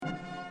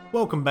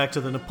Welcome back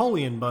to the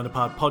Napoleon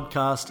Bonaparte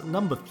podcast,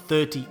 number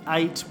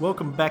 38.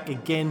 Welcome back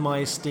again, my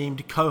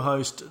esteemed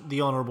co-host, the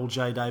Honourable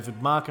J.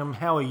 David Markham.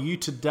 How are you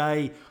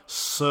today,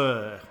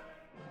 sir?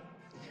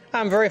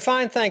 I'm very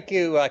fine, thank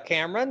you,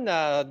 Cameron.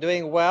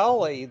 Doing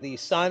well. The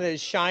sun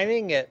is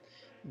shining. It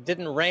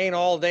didn't rain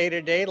all day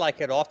today like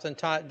it often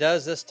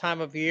does this time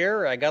of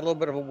year. I got a little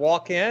bit of a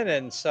walk in,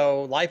 and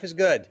so life is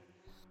good.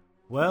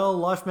 Well,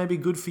 life may be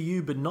good for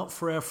you, but not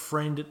for our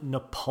friend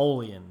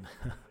Napoleon.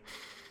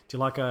 Do you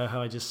like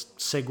how I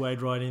just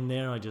segued right in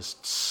there? I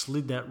just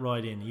slid that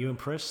right in. Are you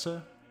impressed,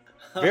 sir?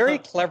 Very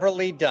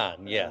cleverly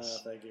done,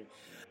 yes. Thank you.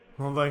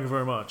 Well, thank you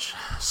very much.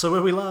 So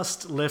where we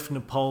last left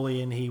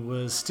Napoleon, he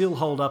was still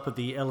holed up at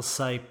the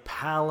Elysee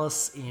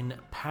Palace in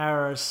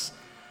Paris,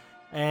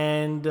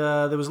 and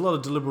there was a lot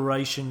of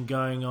deliberation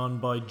going on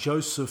by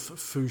Joseph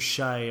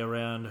Fouché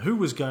around who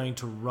was going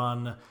to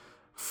run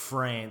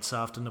France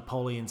after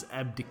Napoleon's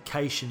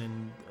abdication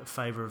in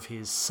favour of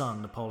his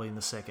son, Napoleon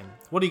II.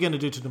 What are you going to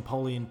do to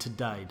Napoleon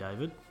today,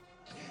 David?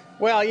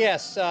 Well,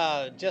 yes,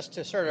 just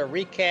to sort of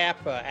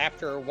recap,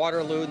 after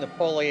Waterloo,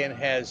 Napoleon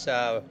has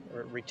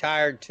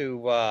retired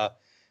to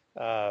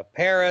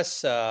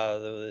Paris.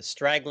 The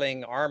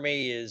straggling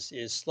army is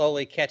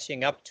slowly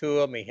catching up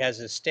to him. He has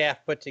his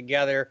staff put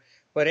together.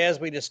 But as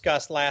we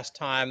discussed last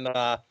time,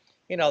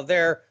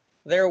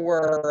 there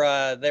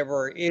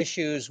were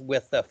issues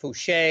with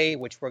Fouché,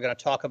 which we're going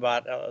to talk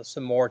about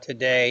some more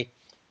today,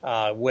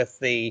 with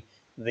the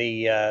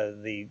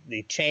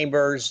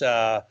chambers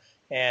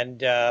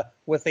and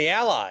with the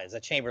Allies,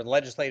 the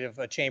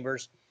legislative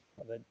chambers,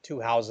 the two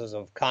houses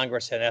of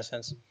Congress in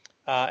essence,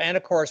 and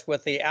of course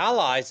with the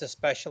Allies,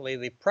 especially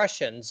the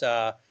Prussians,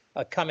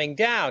 coming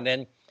down,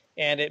 and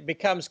it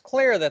becomes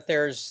clear that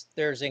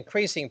there's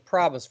increasing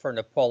problems for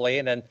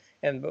Napoleon,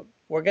 and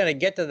we're going to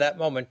get to that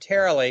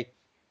momentarily.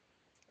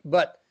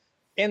 But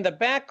in the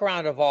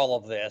background of all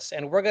of this,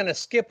 and we're going to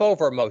skip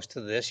over most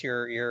of this,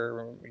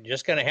 you're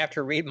just going to have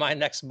to read my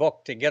next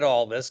book to get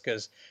all this,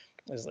 because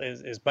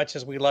as much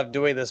as we love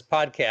doing this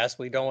podcast,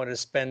 we don't want to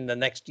spend the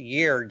next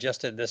year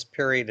just at this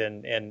period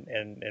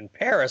in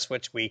Paris,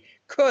 which we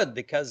could,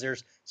 because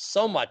there's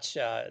so much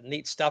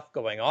neat stuff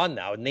going on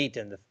now. Neat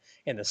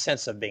in the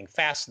sense of being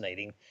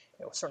fascinating.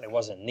 It certainly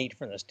wasn't neat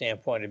from the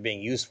standpoint of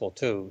being useful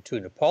to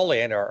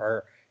Napoleon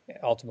or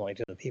ultimately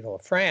to the people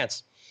of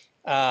France.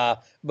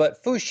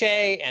 But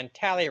Fouché and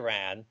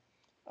Talleyrand,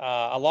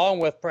 along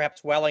with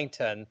perhaps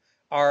Wellington,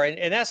 are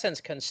in essence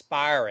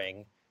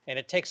conspiring, and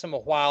it takes them a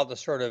while to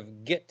sort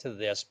of get to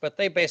this, but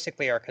they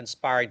basically are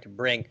conspiring to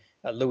bring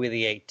Louis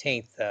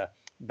XVIII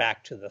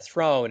back to the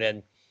throne.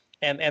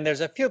 And there's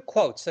a few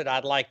quotes that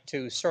I'd like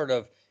to sort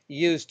of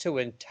use to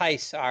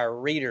entice our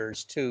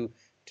readers to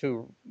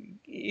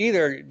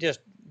either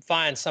just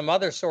find some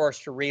other source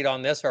to read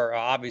on this, or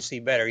obviously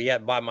better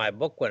yet, buy my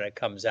book when it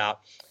comes out.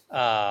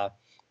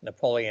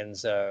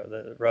 Napoleon's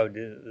the road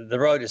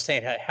to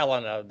St.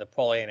 Helena,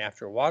 Napoleon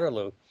after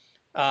Waterloo.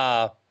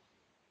 At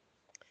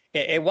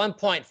one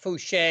point,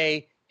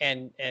 Fouché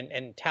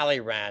and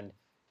Talleyrand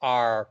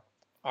are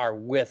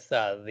with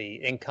the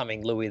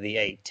incoming Louis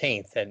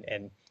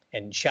XVIII,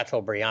 and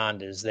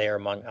Chateaubriand is there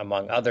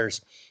among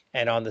others.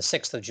 And on the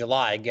 6th of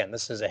July, again,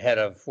 this is ahead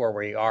of where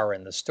we are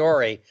in the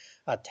story,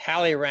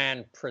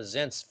 Talleyrand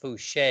presents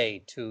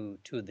Fouché to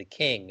the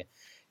king.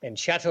 And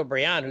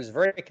Chateaubriand, who's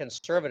very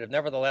conservative,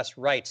 nevertheless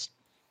writes,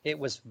 "It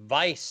was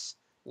vice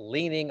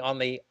leaning on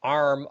the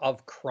arm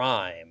of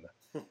crime."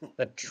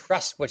 The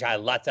trust, which I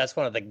love, that's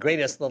one of the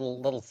greatest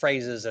little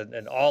phrases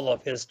in all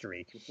of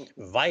history.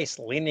 Vice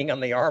leaning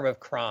on the arm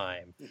of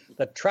crime.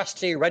 The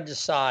trusty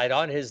regicide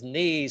on his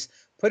knees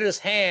put his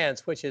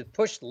hands, which had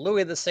pushed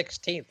Louis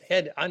XVI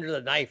head under the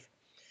knife,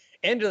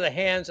 into the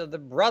hands of the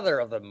brother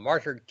of the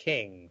martyred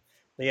king.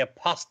 The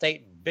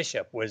apostate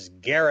bishop was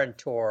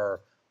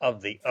guarantor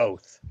of the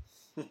oath.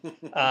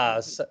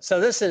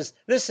 So this is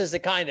the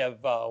kind of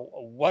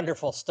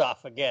wonderful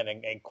stuff, again,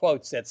 in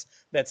quotes,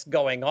 that's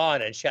going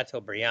on, and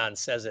Chateaubriand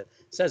says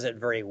it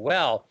very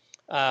well.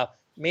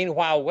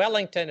 Meanwhile,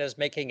 Wellington is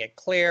making it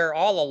clear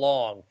all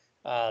along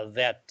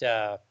that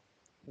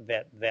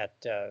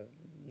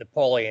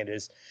Napoleon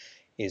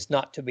is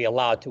not to be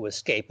allowed to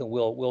escape, and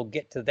we'll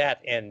get to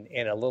that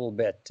in a little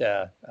bit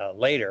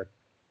later.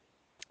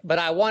 But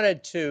I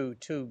wanted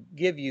to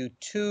give you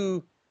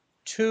two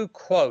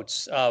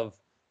quotes of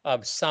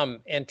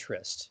some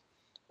interest.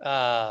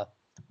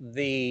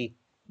 The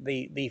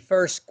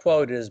first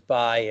quote is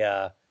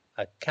by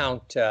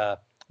Count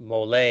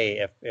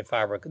Molay, if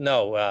I recall.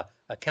 No,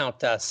 Count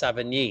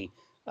Savigny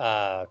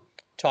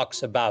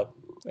talks about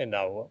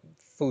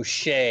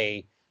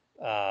Fouché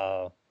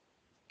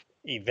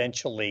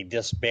eventually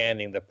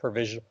disbanding the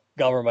provisional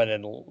government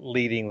and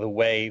leading the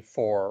way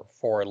for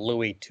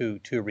Louis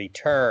to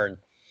return.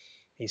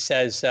 He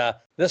says,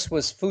 this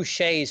was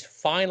Fouché's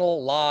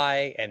final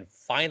lie and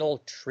final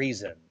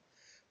treason,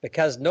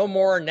 because no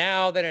more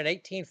now than in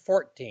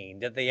 1814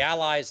 did the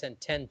Allies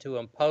intend to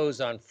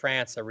impose on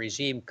France a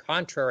regime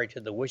contrary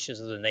to the wishes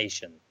of the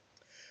nation.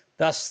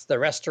 Thus, the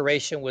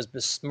Restoration was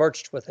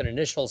besmirched with an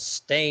initial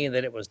stain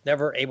that it was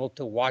never able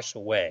to wash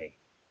away.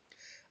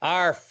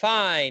 Our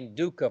fine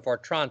Duke of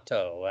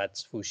Otranto,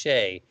 that's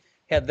Fouché,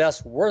 had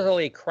thus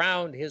worthily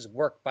crowned his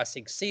work by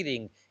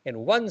succeeding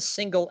in one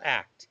single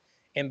act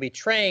in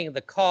betraying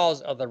the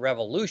cause of the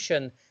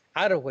revolution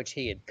out of which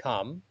he had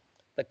come,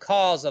 the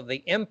cause of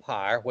the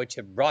empire which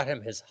had brought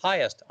him his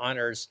highest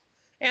honors,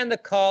 and the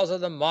cause of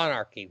the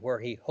monarchy where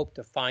he hoped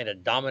to find a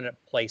dominant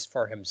place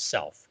for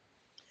himself.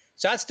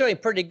 So that's doing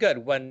pretty good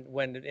when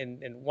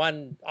in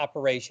one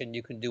operation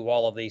you can do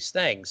all of these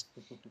things.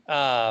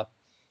 And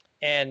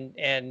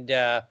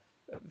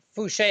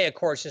Fouché, of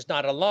course, is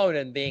not alone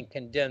in being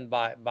condemned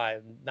by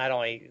not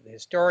only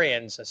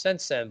historians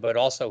since then, but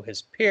also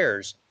his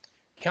peers.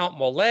 Count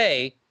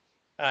Molé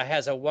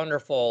has a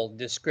wonderful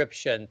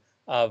description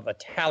of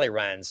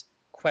Talleyrand's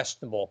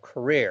questionable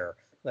career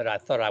that I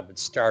thought I would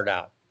start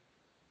out.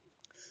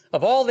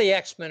 Of all the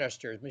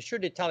ex-ministers, Monsieur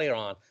de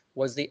Talleyrand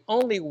was the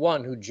only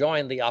one who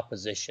joined the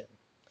opposition.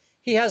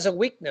 He has a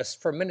weakness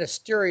for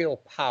ministerial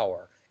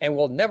power and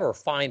will never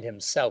find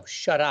himself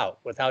shut out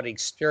without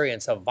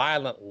experience a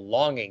violent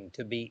longing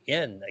to be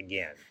in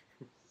again.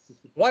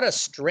 What a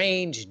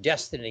strange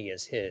destiny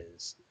is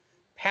his,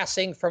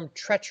 passing from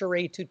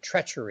treachery to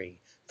treachery,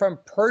 from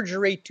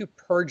perjury to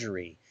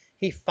perjury,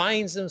 he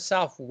finds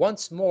himself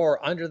once more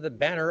under the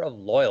banner of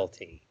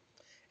loyalty.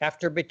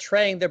 After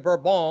betraying the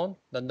Bourbons,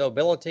 the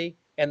nobility,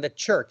 and the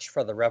church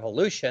for the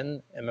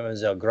revolution,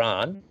 Mademoiselle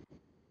Grand,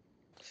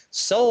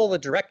 sold the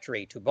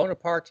directory to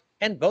Bonaparte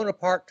and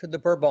Bonaparte to the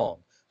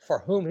Bourbons, for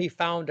whom he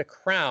found a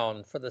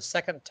crown for the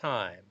second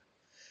time.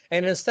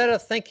 And instead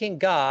of thanking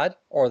God,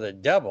 or the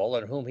devil,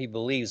 in whom he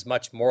believes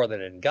much more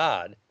than in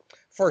God,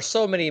 for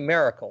so many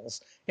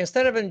miracles,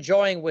 instead of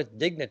enjoying with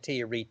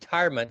dignity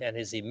retirement and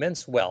his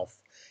immense wealth,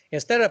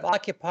 instead of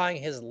occupying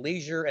his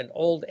leisure and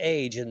old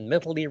age in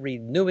mentally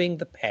renewing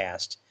the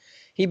past,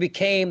 he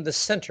became the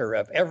center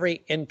of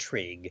every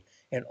intrigue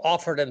and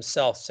offered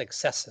himself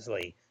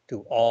successively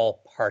to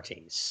all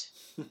parties.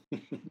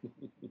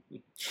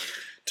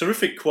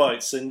 Terrific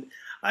quotes. And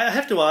I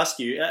have to ask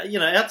you,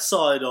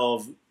 outside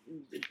of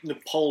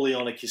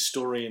Napoleonic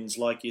historians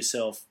like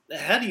yourself,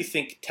 how do you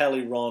think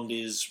Talleyrand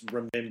is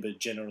remembered,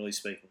 generally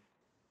speaking?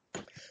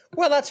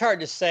 Well, that's hard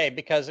to say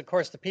because, of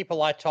course, the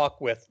people I talk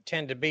with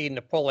tend to be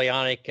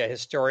Napoleonic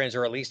historians,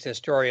 or at least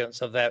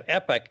historians of that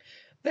epoch.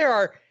 There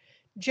are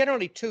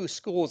generally two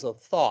schools of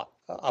thought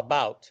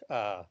about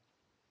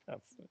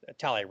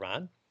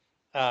Talleyrand.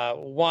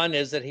 One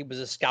is that he was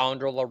a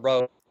scoundrel, a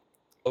rogue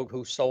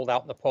who sold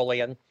out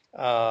Napoleon,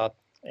 and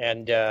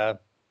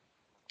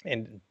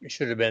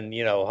should have been,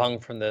 hung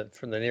from the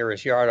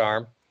nearest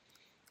yardarm.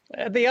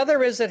 The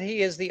other is that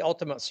he is the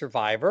ultimate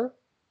survivor,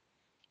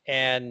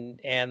 and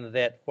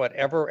that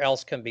whatever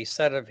else can be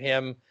said of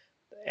him,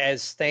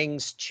 as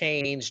things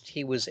changed,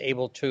 he was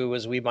able to,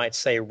 as we might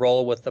say,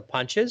 roll with the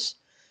punches.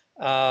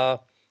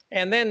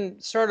 And then,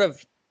 sort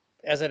of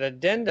as an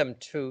addendum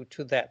to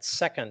that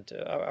second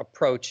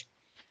approach,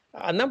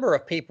 a number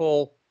of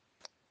people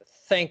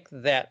think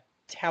that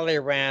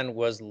Talleyrand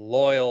was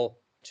loyal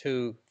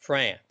to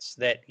France,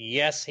 that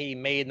yes, he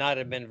may not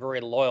have been very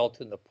loyal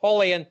to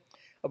Napoleon,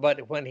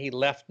 but when he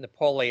left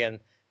Napoleon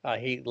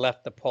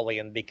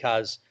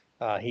because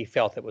he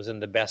felt it was in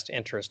the best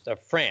interest of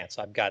France.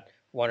 I've got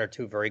one or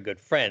two very good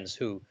friends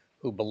who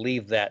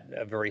believe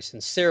that very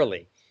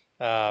sincerely.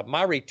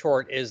 My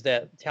retort is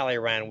that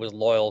Talleyrand was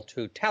loyal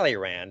to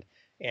Talleyrand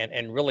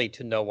and really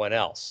to no one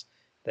else,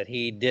 that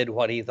he did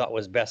what he thought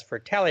was best for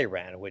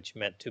Talleyrand, which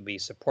meant to be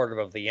supportive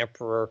of the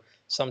emperor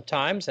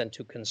sometimes and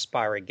to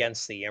conspire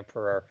against the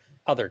emperor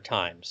other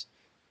times.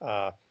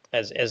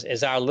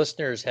 As our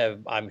listeners have,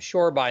 I'm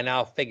sure by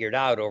now, figured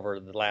out over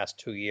the last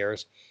 2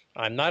 years,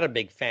 I'm not a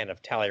big fan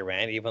of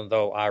Talleyrand, even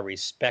though I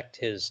respect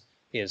his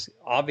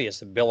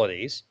obvious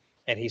abilities,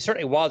 and he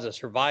certainly was a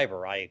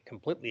survivor. I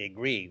completely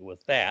agree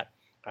with that.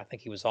 I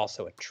think he was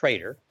also a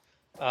traitor.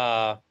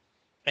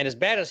 And as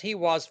bad as he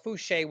was,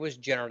 Fouché was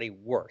generally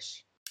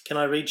worse. Can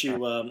I read you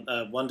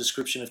one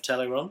description of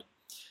Talleyrand?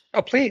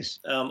 Oh, please.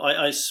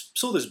 I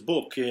saw this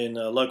book in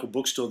a local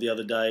bookstore the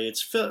other day.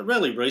 It's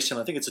fairly recent.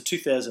 I think it's a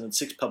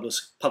 2006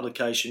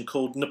 publication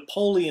called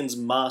Napoleon's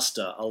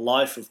Master, A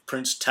Life of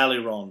Prince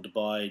Talleyrand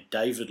by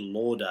David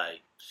Lauday.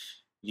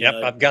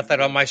 I've got that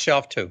on my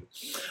shelf too.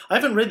 I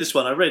haven't read this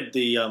one. I read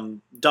the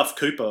Duff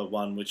Cooper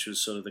one, which was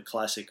sort of the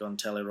classic on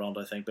Talleyrand,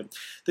 I think. But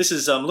this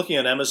is looking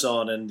at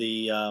Amazon, and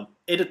the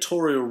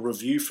editorial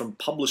review from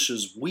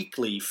Publishers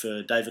Weekly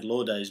for David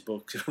Lauday's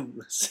book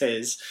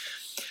says,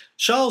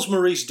 Charles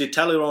Maurice de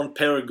Talleyrand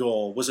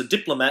Périgord was a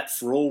diplomat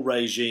for all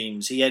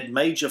regimes. He had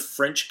major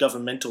French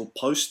governmental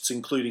posts,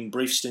 including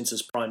brief stints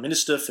as Prime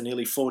Minister for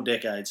nearly 4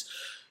 decades.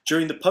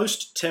 During the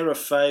post-terror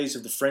phase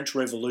of the French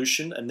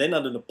Revolution, and then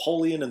under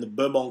Napoleon and the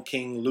Bourbon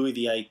King Louis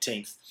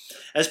XVIII.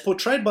 As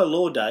portrayed by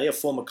Lauday, a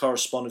former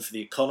correspondent for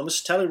The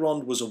Economist,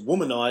 Talleyrand was a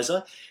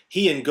womanizer.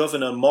 He and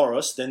Gouverneur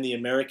Morris, then the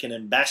American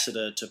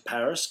ambassador to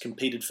Paris,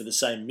 competed for the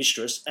same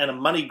mistress, and a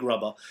money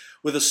grubber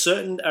with a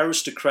certain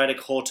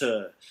aristocratic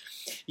hauteur.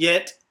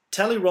 Yet,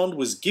 Talleyrand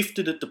was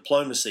gifted at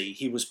diplomacy.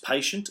 He was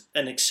patient,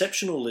 an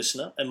exceptional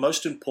listener, and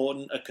most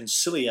important, a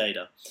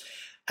conciliator.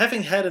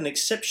 Having had an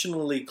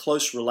exceptionally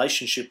close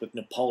relationship with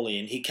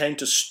Napoleon, he came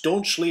to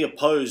staunchly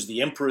oppose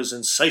the emperor's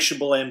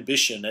insatiable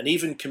ambition and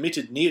even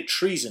committed near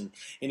treason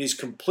in his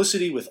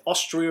complicity with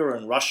Austria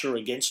and Russia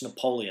against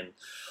Napoleon.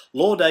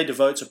 Laudet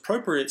devotes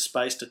appropriate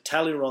space to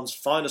Talleyrand's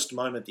finest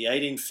moment, the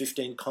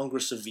 1815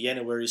 Congress of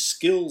Vienna, where his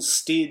skills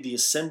steered the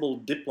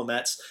assembled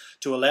diplomats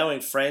to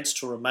allowing France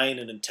to remain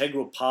an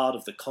integral part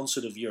of the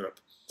concert of Europe.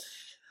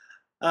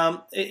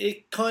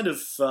 It kind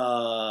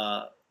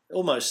of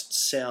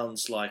almost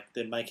sounds like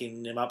they're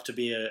making him up to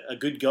be a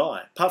good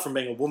guy, apart from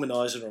being a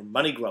womanizer or a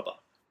money grubber.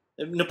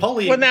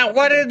 Napoleon. Well, now,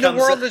 what in the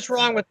world is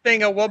wrong with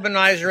being a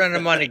womanizer and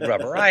a money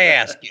grubber? I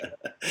ask you.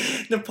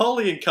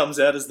 Napoleon comes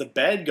out as the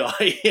bad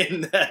guy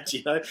in that,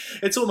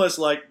 It's almost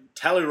like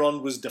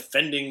Talleyrand was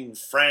defending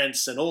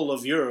France and all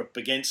of Europe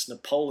against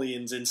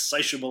Napoleon's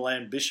insatiable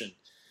ambition.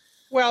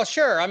 Well,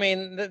 sure. I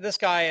mean, this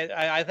guy,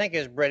 I think,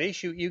 is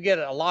British. You get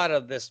a lot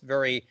of this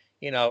very,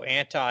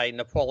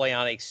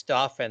 anti-Napoleonic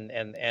stuff,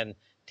 and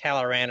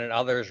Talleyrand and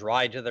others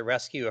ride to the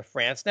rescue of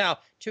France. Now,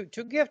 to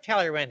give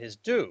Talleyrand his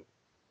due,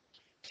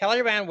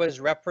 Talleyrand was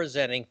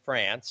representing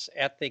France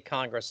at the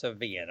Congress of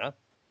Vienna,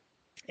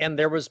 and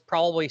there was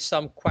probably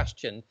some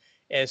question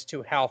as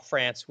to how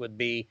France would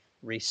be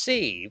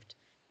received.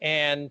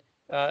 And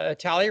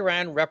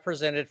Talleyrand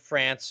represented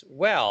France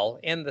well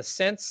in the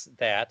sense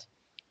that,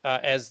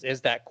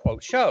 as that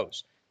quote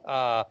shows,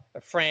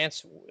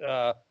 France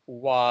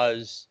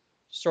was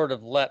sort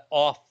of let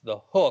off the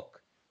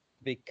hook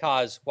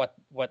because what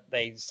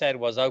they said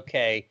was,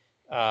 okay,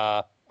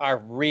 our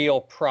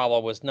real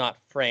problem was not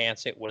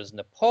France, it was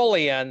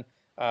Napoleon,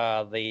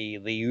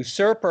 the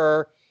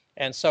usurper.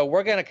 And so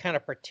we're going to kind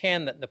of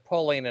pretend that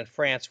Napoleon and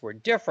France were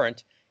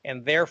different,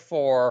 and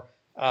therefore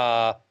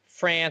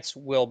France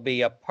will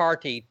be a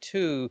party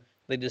to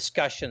the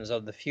discussions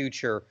of the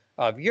future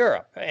of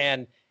Europe.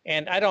 And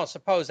I don't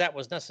suppose that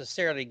was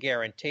necessarily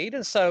guaranteed.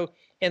 And so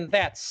in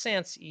that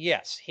sense,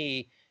 yes,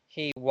 he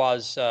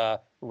was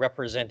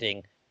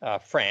representing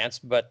France,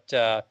 but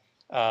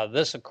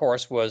this, of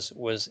course,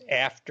 was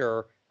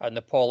after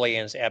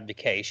Napoleon's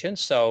abdication.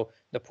 So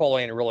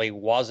Napoleon really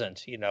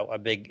wasn't, a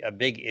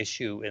big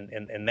issue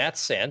in that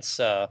sense.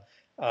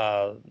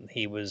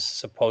 He was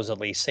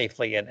supposedly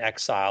safely in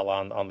exile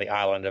on the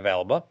island of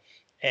Elba,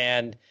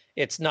 and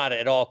it's not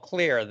at all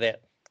clear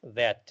that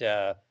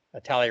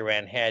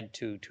Talleyrand had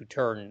to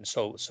turn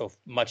so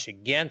much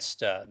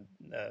against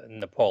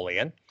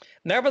Napoleon.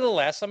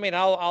 Nevertheless, I mean,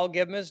 I'll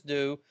give him his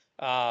due.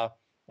 To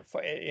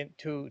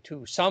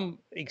some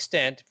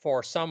extent,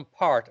 for some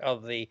part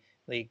of the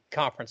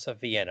Conference of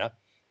Vienna,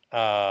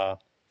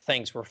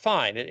 things were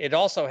fine. It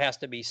also has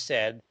to be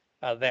said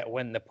that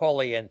when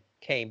Napoleon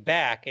came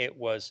back, it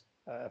was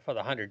for the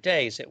 100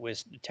 Days, it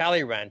was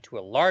Talleyrand to a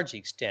large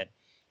extent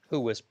who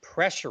was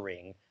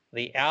pressuring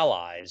the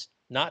Allies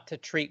not to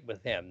treat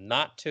with him,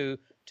 not to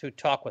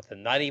talk with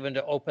him, not even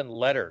to open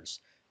letters.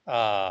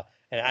 And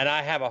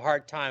I have a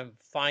hard time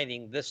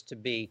finding this to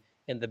be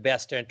in the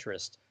best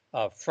interest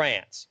of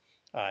France.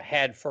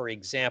 Had, for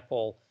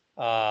example,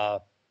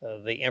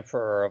 the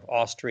Emperor of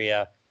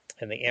Austria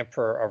and the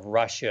Emperor of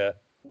Russia,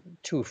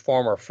 two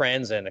former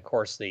friends, and of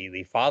course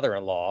the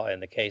father-in-law in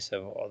the case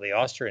of the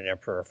Austrian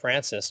Emperor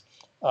Francis,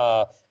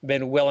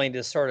 been willing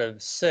to sort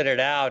of sit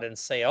it out and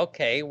say,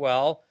 okay,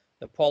 well,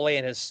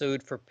 Napoleon has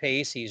sued for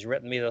peace. He's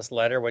written me this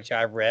letter, which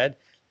I've read,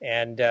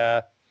 and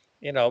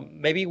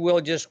maybe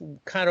we'll just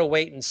kind of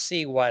wait and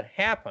see what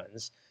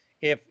happens.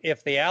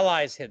 If the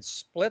Allies had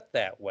split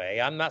that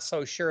way, I'm not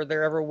so sure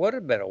there ever would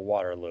have been a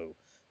Waterloo.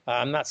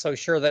 I'm not so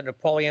sure that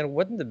Napoleon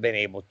wouldn't have been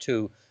able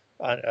to,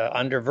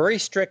 under very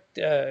strict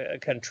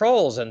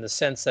controls, in the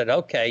sense that,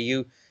 okay,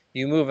 you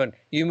move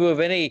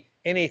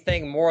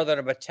anything more than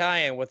a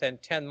battalion within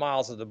 10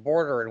 miles of the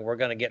border, and we're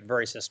going to get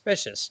very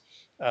suspicious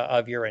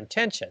of your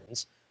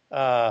intentions.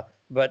 But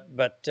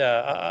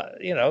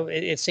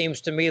it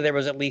seems to me there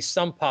was at least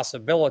some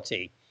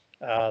possibility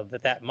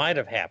that might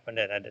have happened,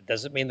 and it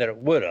doesn't mean that it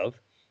would have,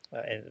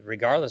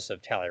 regardless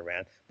of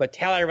Talleyrand. But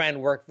Talleyrand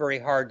worked very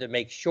hard to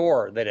make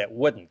sure that it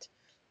wouldn't,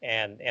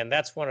 and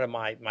that's one of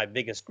my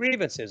biggest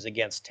grievances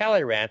against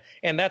Talleyrand,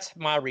 and that's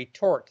my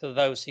retort to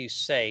those who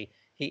say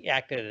he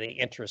acted in the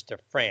interest of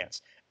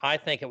France. I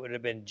think it would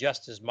have been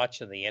just as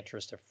much in the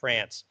interest of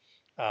France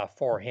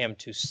for him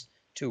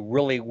to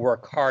really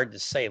work hard to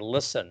say,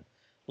 listen,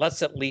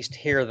 let's at least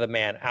hear the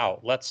man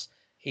out.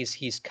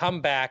 He's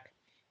come back.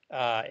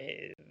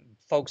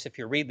 Folks, if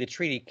you read the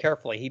treaty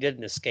carefully, he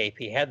didn't escape.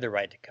 He had the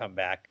right to come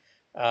back.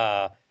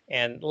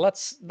 And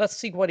let's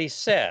see what he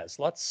says.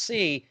 Let's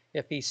see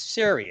if he's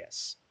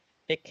serious.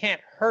 It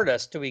can't hurt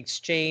us to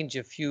exchange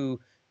a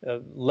few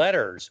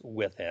letters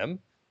with him.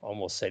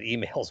 Almost said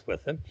emails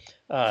with him.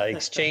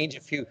 Exchange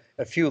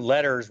a few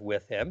letters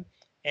with him,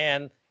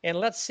 and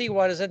let's see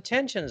what his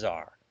intentions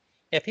are.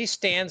 If he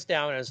stands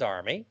down his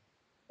army,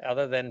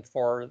 other than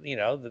for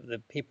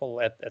the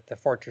people at the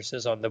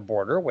fortresses on the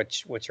border,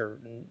 which are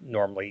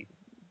normally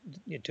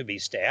to be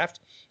staffed,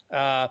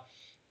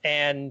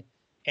 and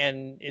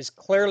is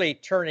clearly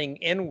turning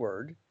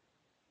inward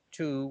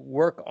to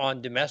work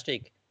on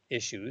domestic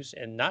issues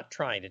and not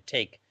trying to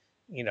take,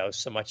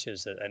 so much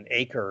as an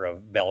acre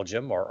of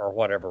Belgium or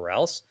whatever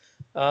else,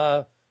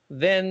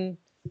 then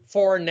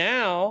for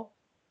now,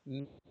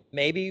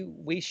 maybe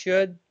we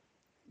should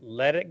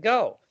let it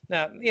go.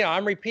 Now,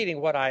 I'm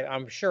repeating what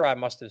I'm sure I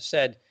must have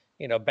said,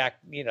 back,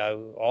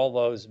 all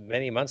those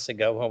many months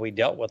ago when we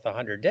dealt with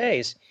 100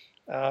 days.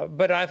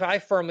 But I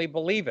firmly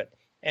believe it.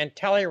 And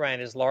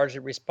Talleyrand is largely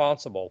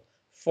responsible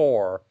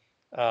for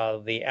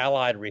the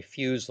Allied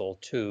refusal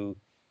to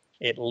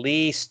at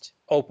least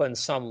open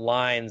some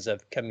lines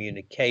of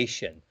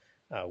communication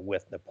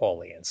with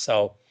Napoleon.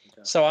 So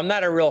I'm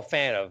not a real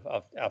fan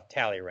of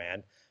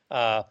Talleyrand.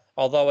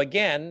 Although,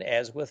 again,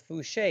 as with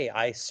Fouché,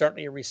 I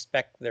certainly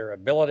respect their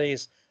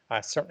abilities.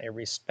 I certainly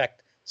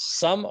respect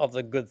some of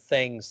the good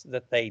things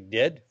that they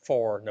did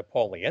for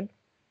Napoleon.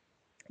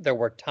 There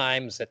were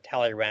times that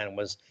Talleyrand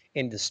was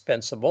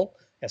indispensable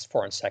as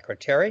foreign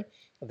secretary.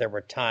 There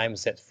were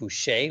times that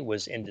Fouché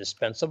was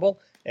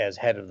indispensable as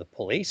head of the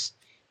police.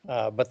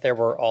 But there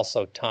were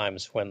also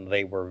times when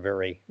they were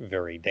very,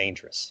 very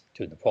dangerous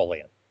to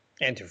Napoleon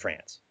and to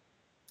France.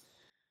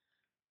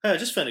 Hey, I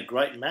just found a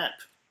great map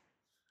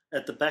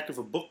at the back of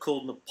a book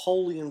called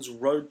Napoleon's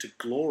Road to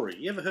Glory.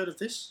 You ever heard of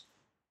this?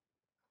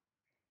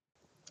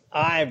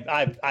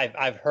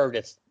 I've heard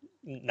it's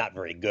not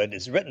very good.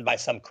 It's written by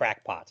some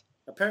crackpot.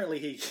 Apparently,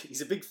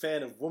 he's a big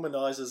fan of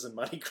womanizers and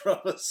money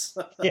grubbers.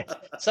 Yeah,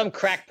 some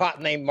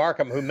crackpot named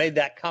Markham who made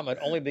that comment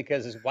only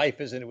because his wife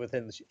isn't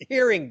within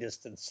hearing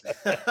distance.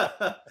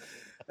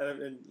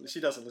 And she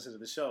doesn't listen to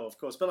the show, of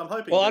course. But I'm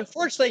hoping. Well,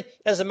 unfortunately,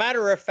 as a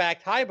matter of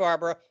fact, hi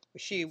Barbara.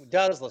 She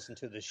does listen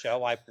to the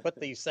show. I put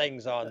these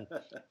things on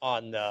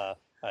DVD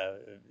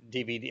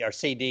or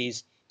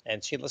CDs,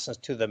 and she listens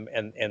to them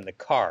in the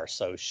car.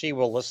 So she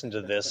will listen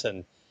to this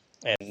and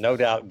no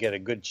doubt get a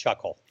good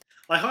chuckle.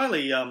 I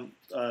highly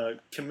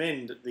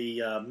commend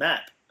the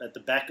map at the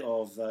back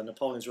of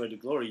Napoleon's Road to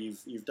Glory.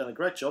 You've done a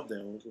great job there.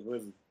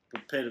 Whoever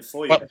prepared it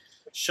for you,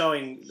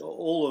 showing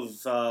all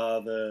of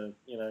the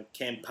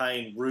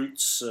campaign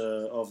routes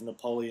of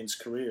Napoleon's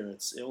career.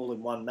 It's all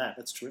in one map.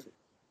 That's terrific.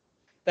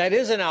 That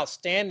is an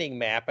outstanding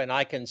map, and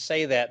I can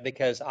say that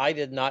because I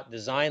did not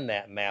design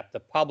that map. The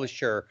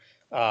publisher,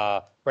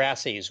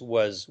 Brassey's,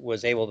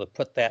 was able to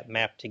put that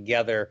map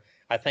together.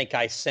 I think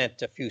I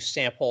sent a few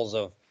samples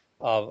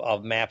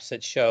of maps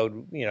that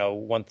showed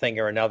one thing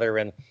or another,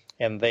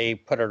 and they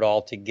put it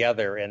all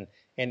together.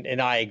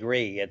 And I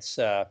agree,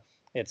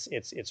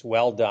 it's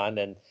well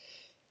done,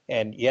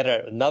 and yet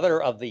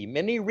another of the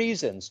many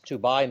reasons to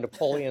buy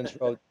Napoleon's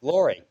Road to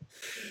Glory.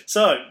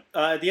 So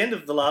at the end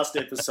of the last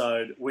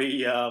episode,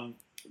 we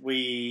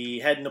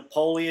had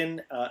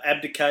Napoleon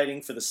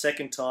abdicating for the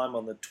second time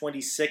on the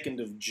 22nd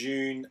of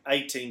June,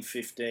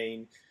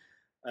 1815,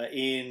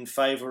 in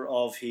favour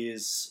of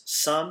his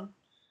son,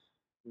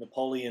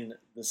 Napoleon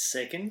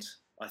II.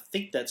 I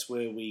think that's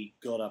where we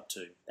got up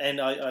to.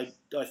 And I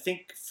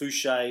think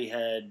Fouché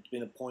had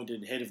been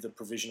appointed head of the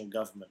provisional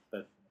government,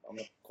 but I'm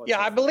not quite sure.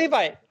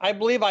 I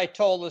believe I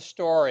told the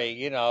story,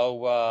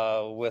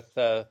 with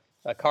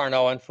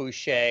Carnot and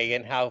Fouché,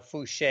 and how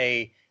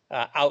Fouché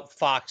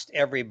outfoxed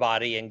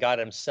everybody and got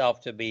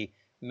himself to be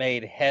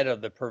made head of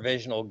the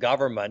provisional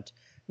government.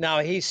 Now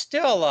he's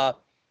still,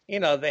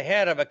 the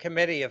head of a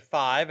committee of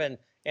five,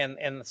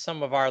 and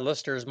some of our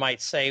listeners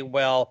might say,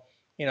 well,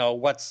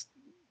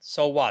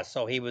 so what?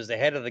 So he was the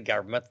head of the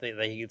government.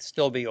 He'd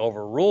still be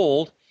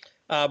overruled.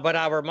 But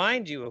I'll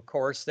remind you, of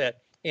course,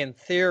 that in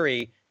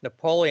theory,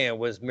 Napoleon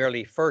was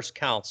merely first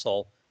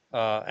consul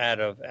out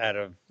of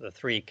the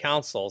three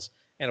consuls,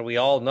 and we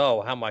all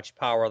know how much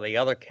power the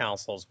other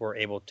consuls were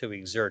able to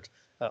exert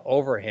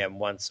over him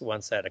once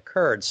that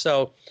occurred.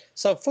 So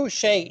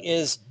Fouché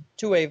is,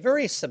 to a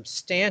very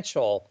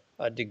substantial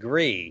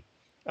degree,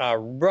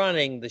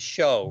 running the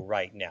show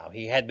right now.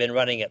 He had been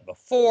running it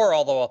before,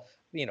 although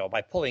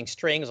by pulling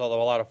strings,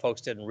 although a lot of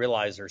folks didn't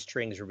realize their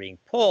strings were being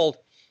pulled.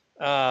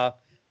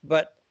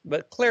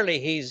 But clearly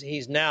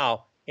he's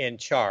now in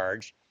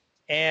charge,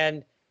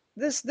 and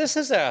this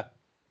is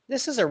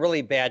a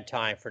really bad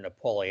time for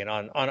Napoleon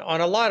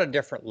on a lot of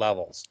different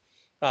levels.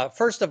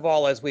 First of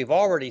all, as we've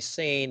already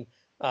seen,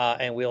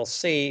 and we'll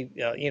see,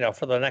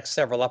 for the next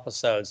several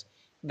episodes,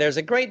 there's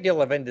a great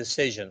deal of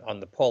indecision on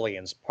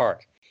Napoleon's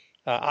part.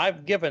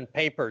 I've given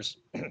papers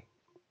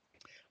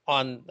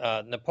on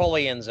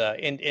Napoleon's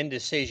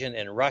indecision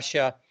in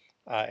Russia,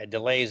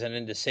 delays and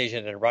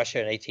indecision in Russia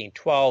in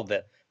 1812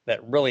 that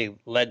really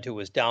led to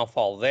his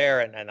downfall there,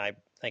 and I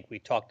think we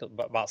talked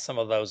about some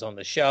of those on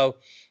the show.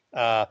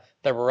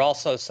 There were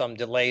also some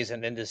delays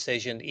and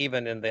indecision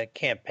even in the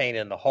campaign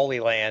in the Holy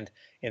Land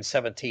in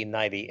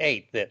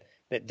 1798 that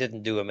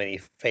didn't do him any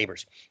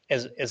favors.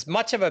 As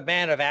much of a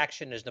man of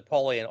action as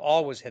Napoleon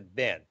always had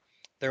been,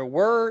 there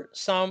were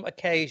some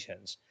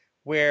occasions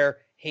where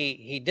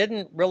he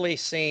didn't really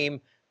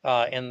seem,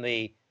 in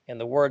the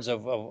words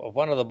of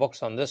one of the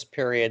books on this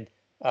period,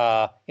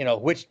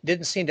 which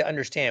didn't seem to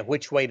understand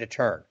which way to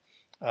turn,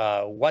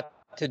 what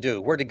to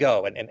do, where to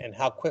go, and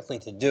how quickly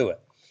to do it.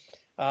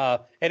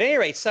 At any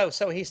rate, so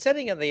he's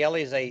sitting in the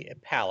Elysee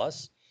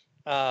Palace,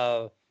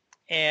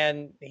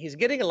 and he's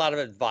getting a lot of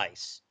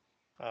advice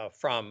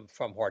from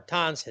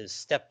Hortense, his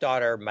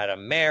stepdaughter,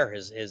 Madame Mère,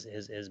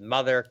 his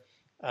mother.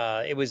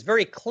 It was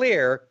very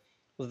clear,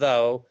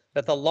 though,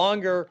 that the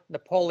longer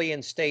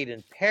Napoleon stayed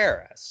in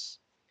Paris,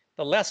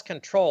 the less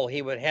control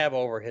he would have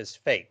over his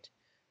fate.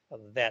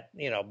 That,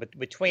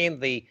 between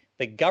the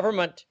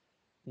government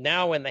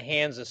now in the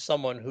hands of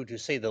someone who, to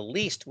say the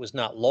least, was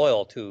not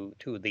loyal to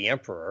the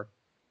emperor,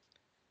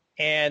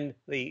 and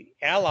the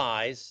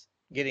Allies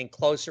getting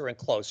closer and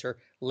closer,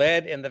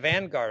 led in the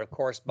vanguard, of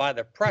course, by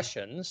the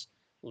Prussians,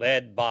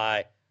 led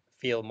by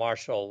Field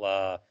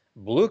Marshal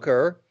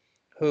Blucher,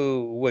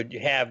 who would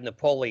have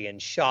Napoleon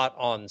shot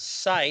on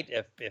sight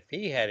if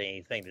he had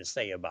anything to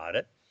say about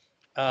it.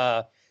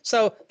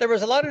 So there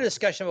was a lot of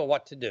discussion about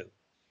what to do.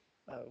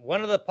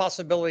 One of the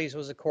possibilities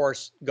was, of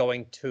course,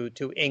 going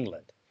to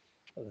England.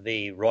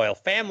 The royal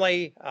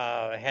family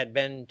had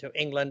been to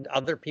England.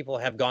 Other people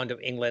have gone to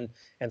England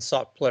and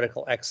sought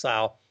political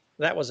exile.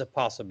 That was a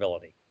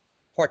possibility.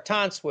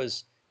 Hortense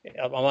was,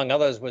 among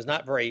others, was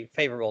not very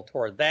favorable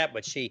toward that,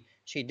 but she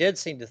did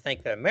seem to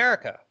think that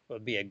America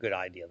would be a good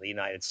idea, the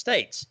United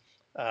States.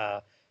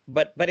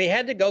 But he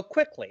had to go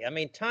quickly. I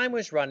mean, time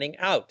was running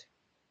out.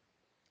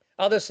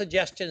 Other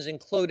suggestions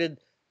included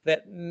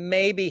that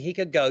maybe he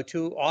could go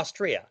to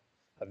Austria.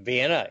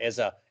 Vienna is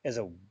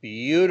a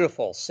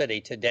beautiful city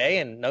today,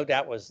 and no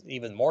doubt was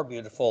even more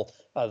beautiful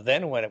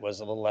then, when it was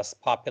a little less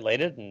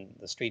populated and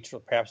the streets were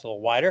perhaps a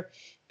little wider.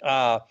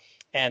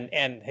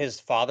 And his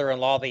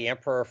father-in-law, the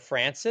Emperor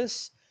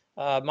Francis,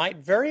 might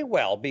very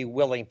well be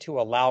willing to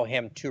allow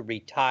him to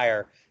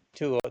retire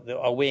to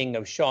a wing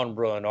of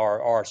Schönbrunn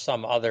or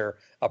some other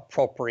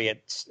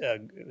appropriate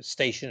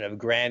station of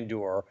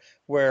grandeur,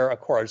 where, of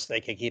course, they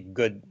could keep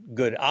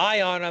good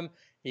eye on him.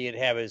 He could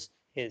have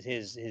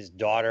his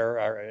daughter,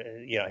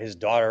 or his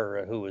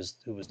daughter who was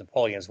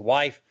Napoleon's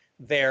wife,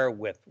 there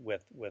with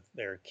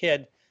their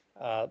kid.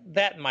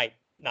 That might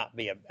not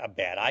be a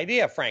bad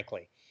idea,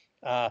 frankly.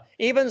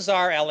 Even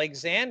Tsar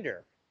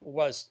Alexander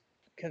was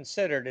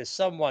considered as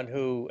someone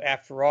who,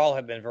 after all,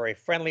 had been very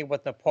friendly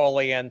with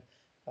Napoleon.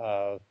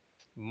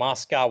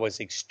 Moscow was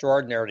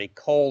extraordinarily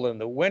cold in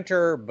the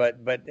winter, but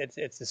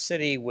it's a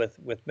city with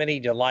many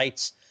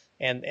delights,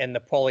 and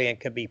Napoleon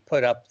could be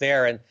put up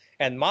there.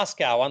 And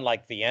Moscow,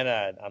 unlike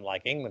Vienna, and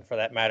unlike England for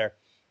that matter,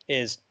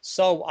 is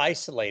so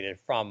isolated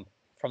from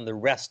the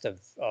rest of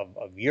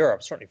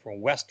Europe, certainly from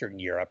Western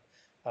Europe,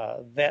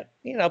 that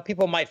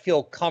people might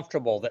feel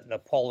comfortable that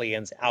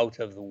Napoleon's out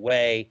of the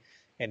way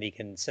and he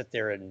can sit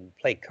there and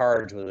play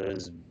cards with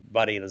his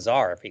buddy the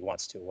Tsar if he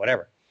wants to,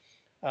 whatever.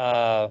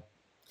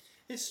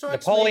 It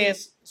strikes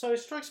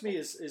me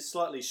as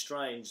slightly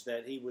strange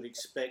that he would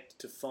expect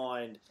to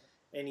find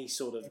any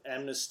sort of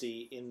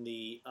amnesty in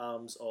the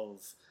arms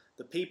of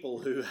the people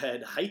who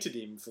had hated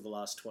him for the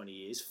last 20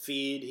 years,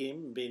 feared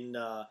him, been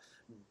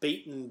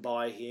beaten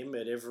by him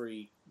at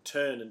every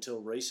turn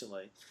until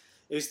recently.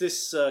 Is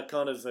this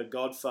kind of a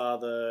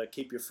Godfather,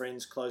 keep your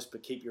friends close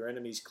but keep your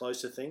enemies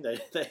closer thing?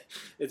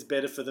 It's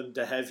better for them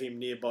to have him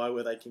nearby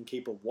where they can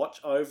keep a watch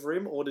over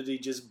him, or did he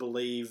just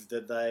believe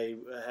that they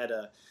had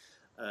a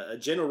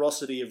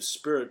generosity of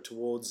spirit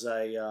towards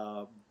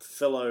a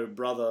fellow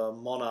brother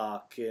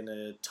monarch in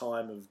a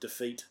time of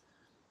defeat?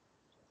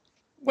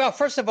 Well,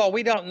 first of all,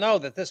 we don't know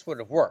that this would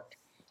have worked.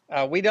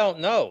 We don't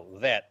know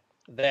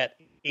that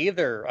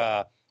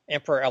either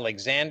Emperor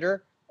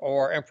Alexander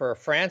or Emperor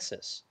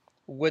Francis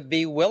would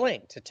be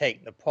willing to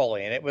take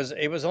Napoleon. It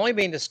was only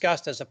being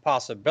discussed as a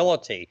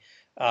possibility,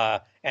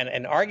 and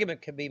an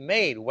argument could be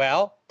made.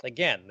 Well,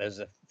 again, there's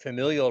a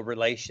familial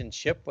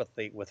relationship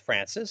with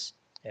Francis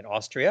in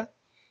Austria.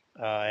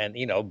 And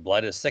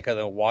blood is thicker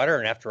than water.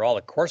 And after all,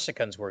 the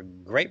Corsicans were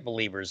great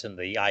believers in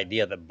the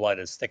idea that blood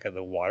is thicker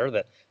than water,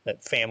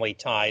 that family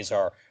ties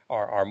are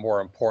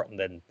more important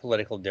than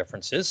political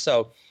differences.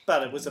 So,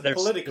 but it was a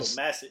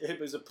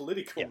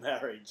political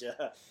marriage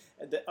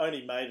that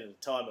only made at a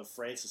time of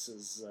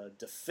Francis's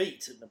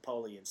defeat at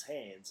Napoleon's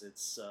hands.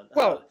 It's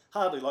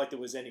hardly like there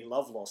was any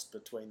love lost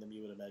between them,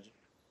 you would imagine.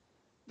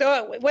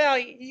 Well,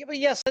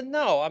 yes and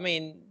no. I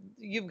mean,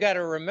 you've got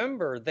to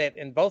remember that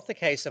in both the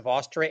case of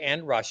Austria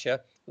and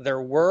Russia,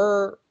 there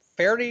were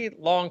fairly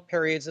long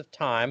periods of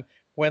time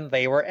when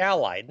they were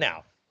allied.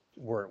 Now,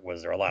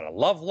 was there a lot of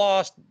love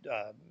lost?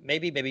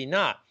 Maybe, maybe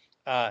not.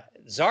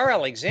 Tsar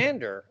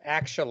Alexander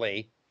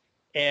actually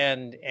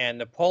and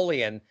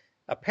Napoleon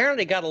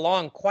apparently got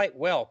along quite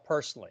well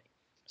personally.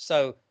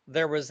 So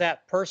there was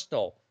that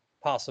personal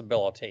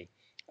possibility.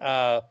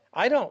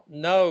 I don't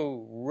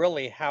know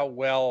really how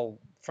well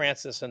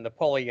Francis and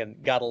Napoleon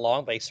got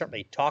along. They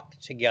certainly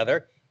talked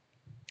together.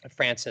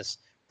 Francis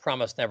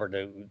promised never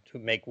to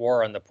make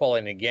war on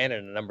Napoleon again,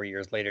 and a number of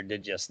years later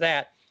did just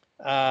that.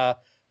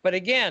 But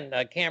again,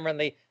 Cameron,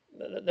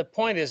 the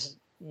point is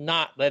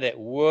not that it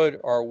would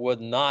or would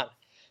not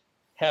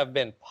have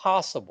been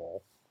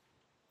possible.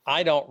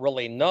 I don't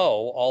really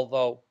know,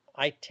 although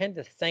I tend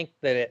to think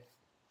that it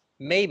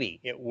maybe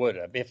it would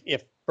have,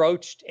 if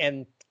broached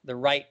in the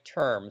right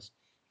terms,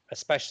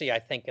 especially I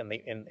think in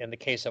the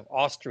case of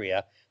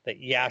Austria, that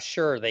yeah,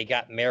 sure, they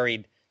got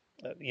married,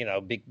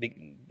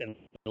 big in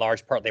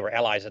large part they were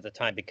allies at the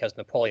time because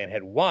Napoleon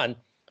had won,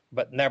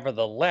 but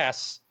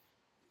nevertheless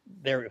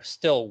there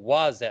still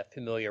was that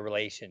familiar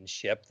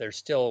relationship. There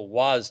still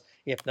was,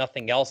 if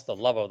nothing else, the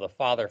love of the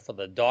father for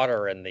the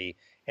daughter and the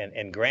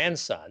and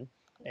grandson,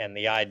 and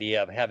the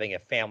idea of having a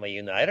family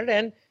united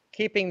and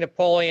keeping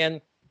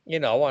Napoleon,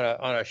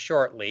 on a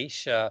short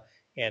leash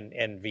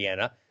in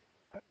Vienna.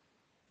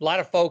 A lot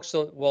of folks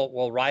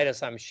will write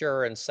us, I'm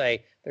sure, and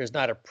say there's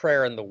not a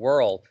prayer in the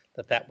world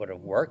that would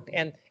have worked,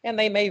 and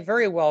they may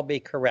very well be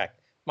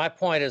correct. My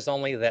point is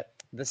only that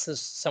this is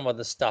some of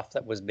the stuff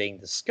that was being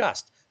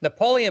discussed.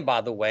 Napoleon,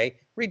 by the way,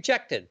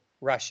 rejected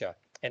Russia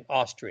and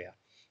Austria,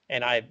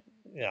 and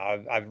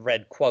I've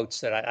read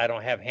quotes that I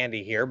don't have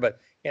handy here, but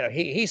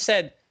he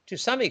said to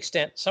some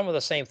extent some of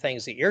the same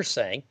things that you're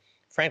saying.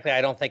 Frankly,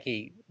 I don't think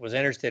he was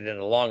interested in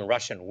a long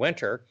Russian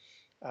winter.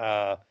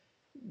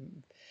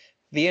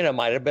 Vienna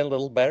might have been a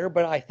little better,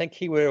 but I think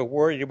he would have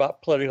worried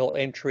about political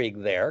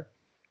intrigue there.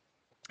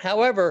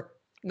 However,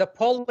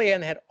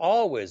 Napoleon had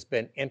always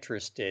been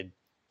interested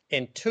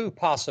in two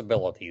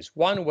possibilities.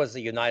 One was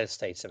the United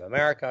States of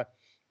America,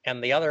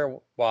 and the other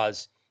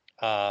was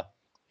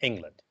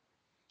England.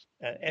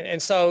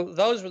 And so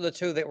those were the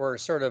two that were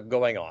sort of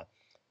going on.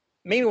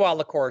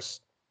 Meanwhile, of course,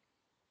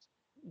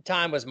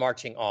 time was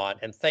marching on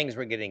and things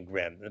were getting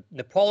grim.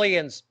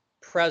 Napoleon's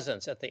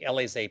presence at the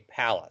Elysee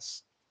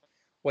Palace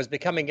was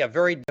becoming a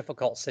very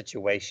difficult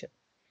situation.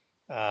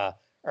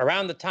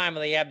 Around the time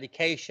of the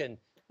abdication,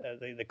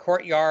 the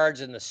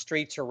courtyards and the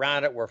streets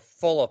around it were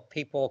full of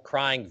people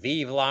crying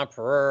 "Vive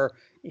l'Empereur!",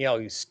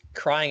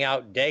 crying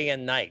out day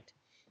and night.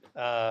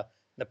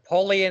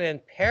 Napoleon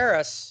in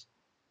Paris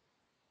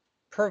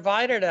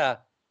provided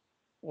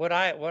what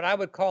I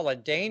would call a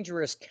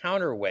dangerous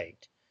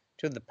counterweight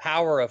to the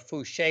power of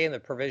Fouché and the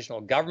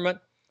provisional government,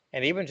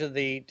 and even to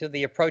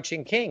the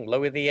approaching king,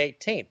 Louis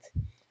XVIII.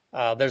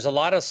 There's a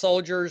lot of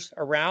soldiers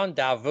around.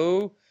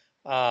 Davout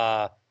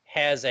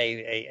has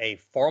a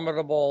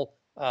formidable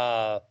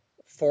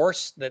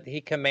force that he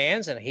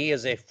commands, and he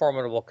is a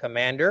formidable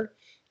commander.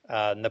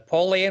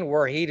 Napoleon,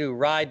 were he to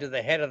ride to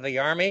the head of the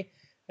army,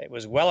 it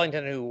was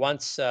Wellington who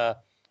once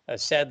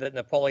said that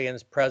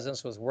Napoleon's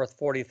presence was worth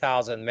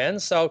 40,000 men.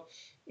 So,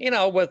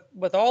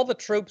 with all the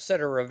troops that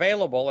are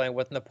available, and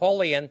with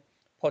Napoleon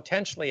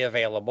potentially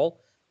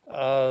available,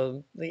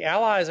 the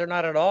Allies are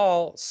not at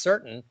all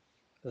certain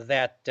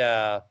that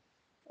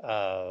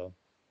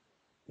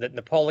that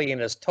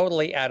Napoleon is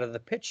totally out of the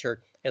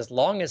picture as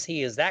long as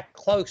he is that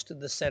close to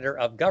the center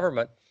of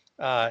government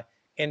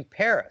in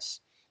Paris.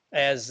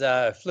 As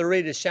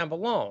Fleury de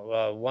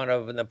Chambellon, one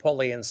of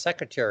Napoleon's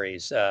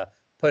secretaries,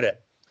 put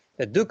it,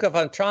 the Duke of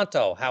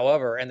Otranto,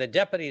 however, and the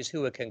deputies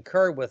who had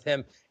concurred with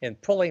him in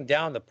pulling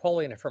down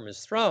Napoleon from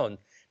his throne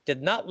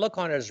did not look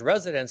on his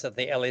residence at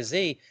the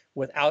Elysee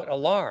without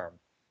alarm.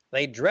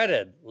 They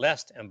dreaded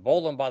lest,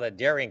 emboldened by the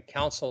daring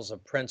counsels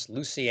of Prince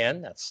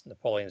Lucien, that's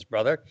Napoleon's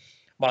brother,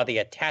 by the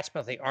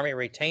attachment the army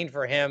retained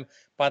for him,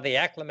 by the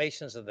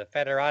acclamations of the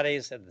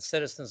federates and the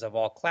citizens of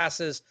all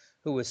classes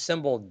who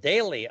assembled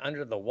daily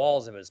under the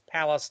walls of his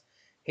palace,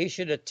 he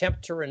should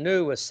attempt to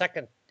renew a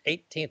second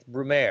 18th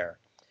Brumaire.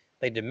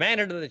 They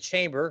demanded of the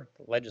chamber,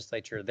 the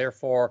legislature,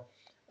 therefore,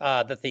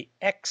 that the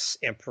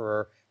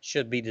ex-emperor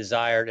should be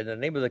desired in the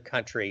name of the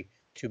country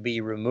to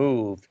be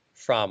removed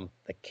from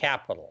the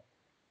capital.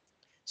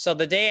 So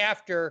the day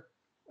after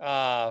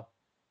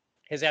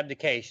his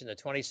abdication, the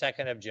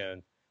 22nd of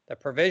June, the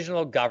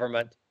provisional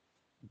government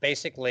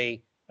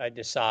basically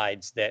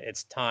decides that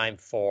it's time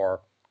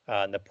for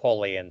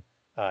Napoleon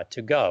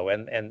to go,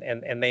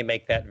 and they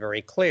make that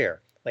very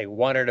clear. They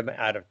wanted him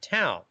out of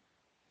town.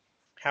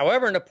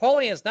 However,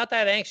 Napoleon's not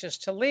that anxious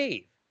to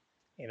leave.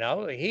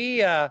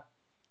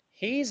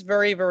 He's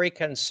very, very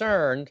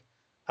concerned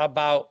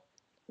about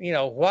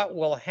what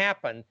will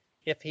happen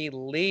if he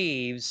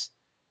leaves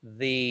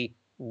the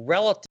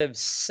relative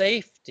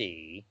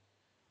safety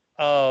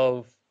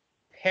of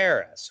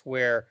Paris,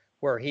 where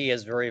he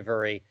is very,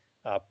 very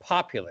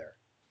popular,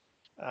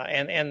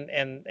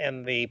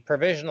 and the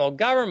provisional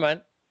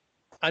government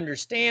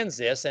understands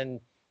this, and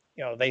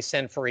they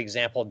send, for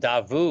example,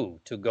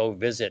 Davout to go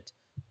visit.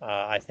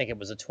 I think it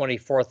was the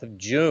 24th of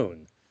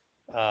June,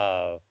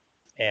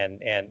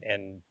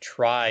 and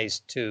tries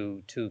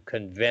to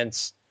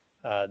convince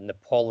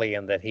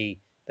Napoleon that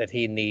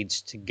he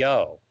needs to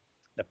go.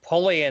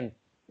 Napoleon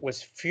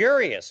was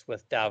furious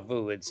with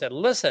Davout and said,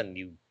 "Listen,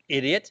 you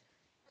idiot!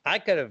 I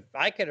could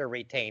have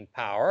retained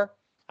power.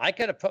 I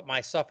could have put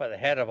myself at the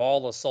head of all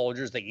the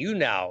soldiers that you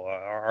now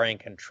are in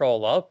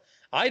control of.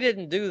 I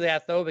didn't do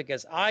that, though,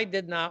 because I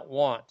did not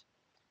want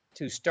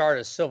to start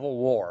a civil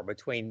war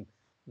between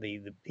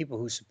the people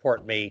who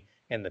support me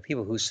and the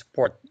people who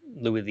support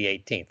Louis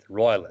XVIII,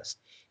 royalists."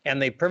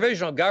 And the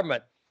provisional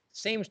government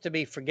seems to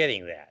be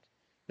forgetting that.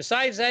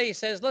 Besides that, he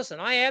says,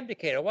 "Listen, I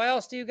abdicated. What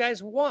else do you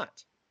guys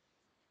want?"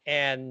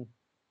 And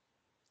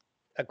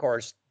of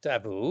course,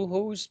 Davout,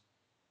 who's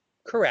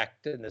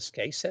correct in this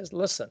case, says,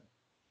 listen,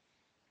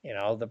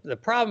 the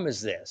problem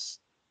is this.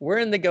 We're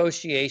in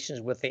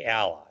negotiations with the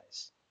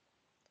Allies.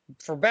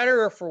 For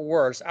better or for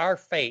worse, our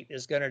fate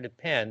is going to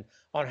depend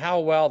on how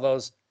well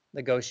those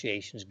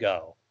negotiations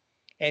go.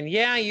 And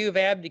yeah, you've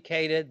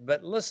abdicated,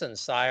 but listen,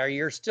 sire,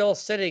 you're still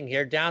sitting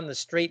here down the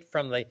street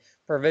from the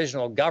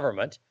provisional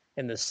government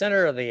in the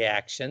center of the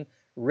action,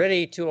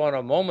 ready to, on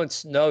a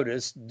moment's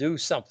notice, do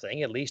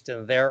something, at least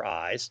in their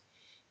eyes.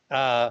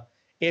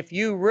 If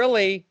you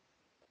really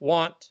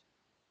want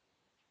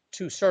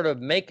to sort of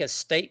make a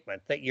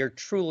statement that you're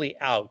truly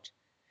out,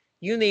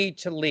 you need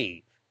to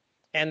leave.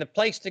 And the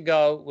place to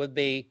go would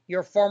be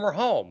your former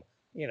home,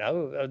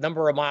 a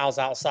number of miles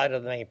outside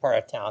of the main part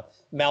of town,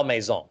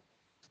 Malmaison.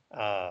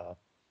 And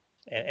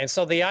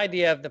so the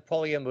idea of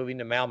Napoleon moving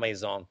to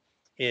Malmaison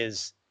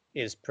is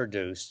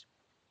produced.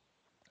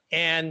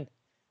 And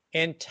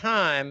in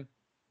time,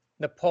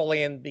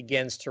 Napoleon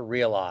begins to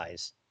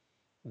realize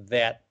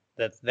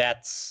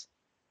that's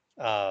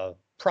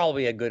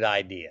probably a good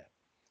idea.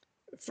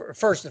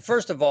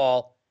 First of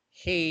all,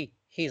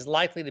 he's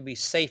likely to be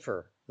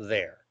safer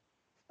there.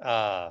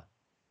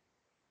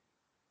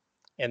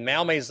 In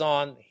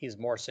Malmaison, he's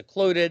more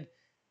secluded.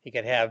 He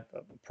could have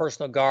a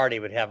personal guard. He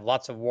would have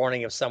lots of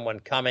warning of someone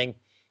coming,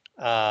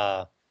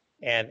 and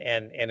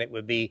it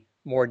would be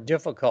more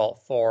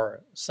difficult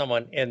for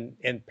someone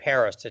in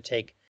Paris to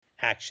take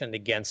action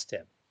against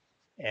him.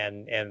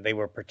 And they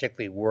were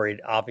particularly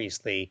worried,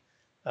 obviously,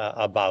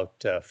 about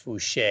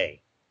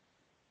Fouché.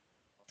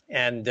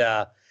 And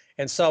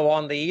so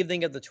on the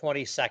evening of the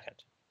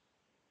 22nd,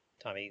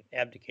 time he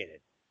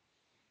abdicated,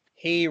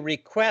 he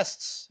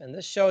requests, and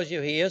this shows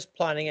you he is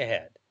planning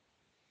ahead.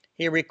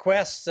 He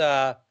requests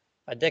a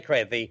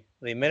decree,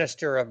 the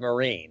Minister of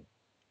Marine,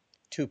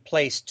 to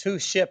place 2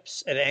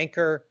 ships at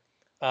anchor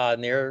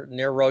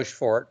near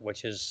Rochefort,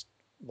 which is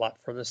a lot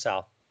further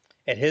south,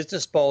 at his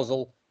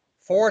disposal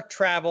for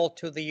travel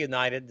to the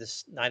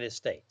United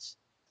States.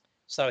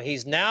 So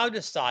he's now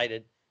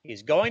decided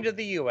he's going to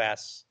the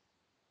U.S.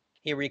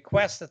 He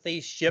requests that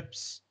these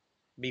ships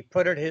be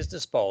put at his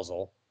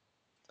disposal.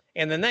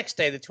 And the next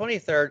day, the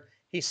 23rd,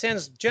 he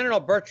sends General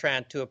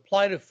Bertrand to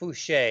apply to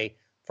Fouché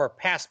for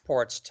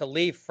passports to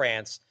leave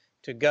France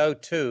to go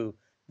to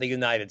the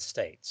United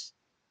States.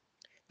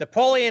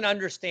 Napoleon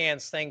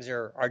understands things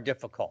are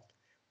difficult.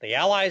 The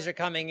Allies are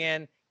coming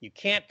in. You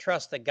can't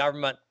trust the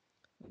government.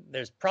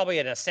 There's probably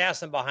an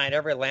assassin behind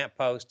every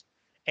lamppost.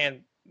 And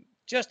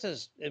just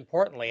as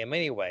importantly, in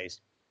many ways,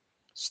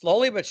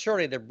 slowly but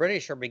surely, the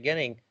British are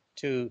beginning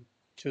to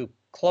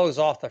close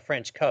off the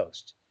French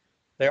coast.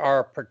 There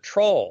are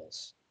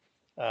patrols.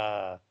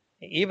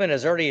 Even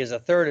as early as the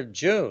 3rd of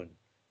June,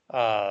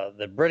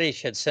 the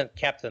British had sent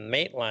Captain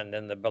Maitland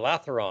and the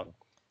Balatheron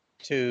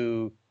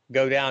to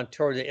go down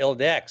toward the Ile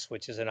d'Aix,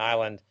 which is an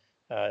island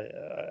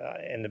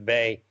in the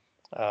bay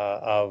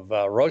of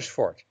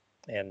Rochefort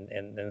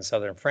in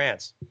southern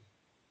France.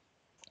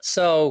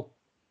 So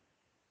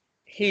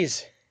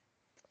he's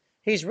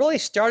really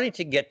starting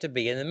to get to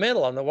be in the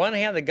middle. On the one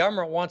hand, the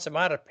government wants him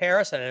out of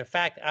Paris and, in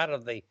fact, out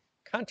of the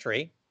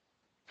country.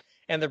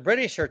 And the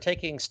British are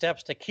taking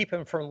steps to keep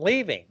him from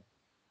leaving.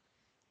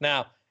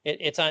 Now,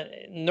 it's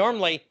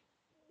normally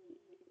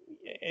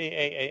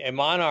a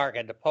monarch,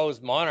 a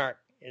deposed monarch,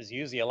 is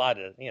usually allowed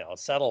to,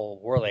 settle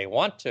where they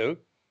want to,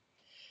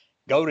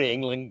 go to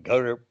England,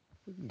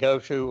 go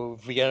to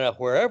Vienna,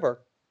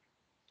 wherever.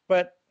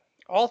 But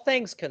all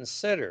things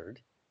considered,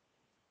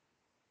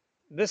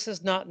 this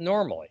is not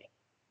normally.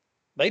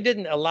 They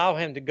didn't allow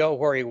him to go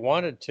where he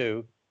wanted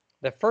to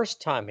the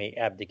first time he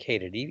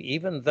abdicated,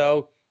 even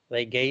though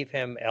they gave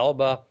him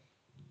Elba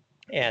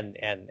and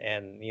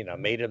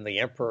made him the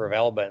Emperor of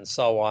Elba and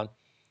so on.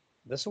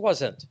 This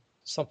wasn't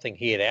something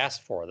he had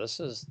asked for. This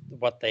is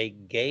what they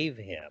gave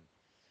him.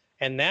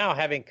 And now,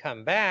 having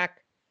come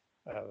back,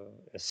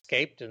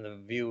 escaped in the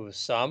view of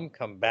some,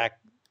 come back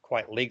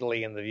quite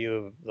legally in the view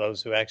of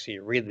those who actually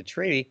read the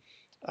treaty,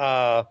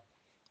 the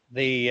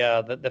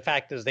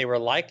fact is they were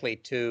likely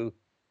to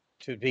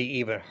be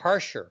even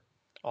harsher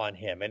on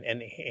him,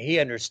 and he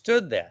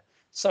understood that.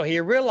 So he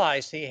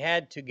realized he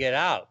had to get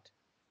out,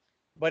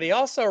 but he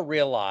also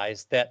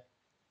realized that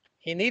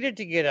he needed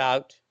to get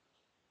out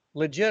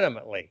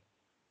legitimately.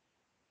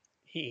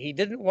 He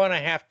didn't want to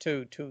have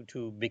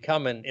to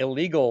become an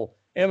illegal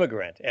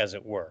immigrant, as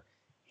it were.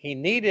 He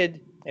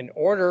needed, in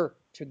order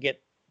to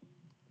get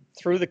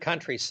through the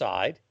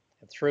countryside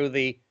and through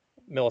the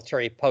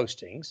military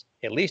postings,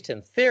 at least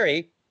in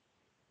theory,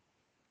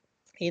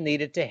 he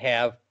needed to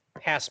have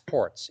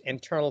passports,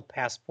 internal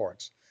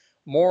passports.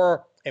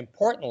 More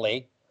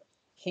importantly,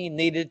 he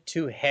needed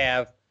to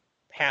have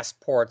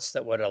passports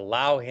that would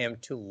allow him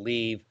to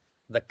leave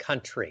the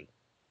country.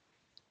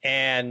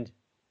 And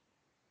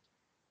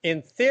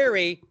in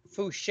theory,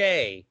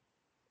 Fouché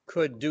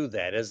could do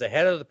that. As the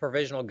head of the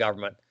provisional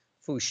government,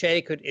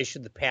 Fouché could issue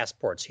the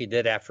passports. He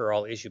did, after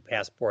all, issue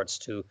passports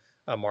to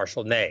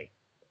Marshal Ney.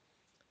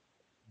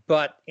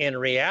 But in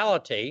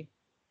reality,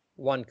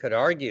 one could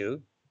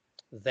argue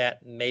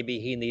that maybe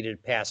he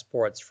needed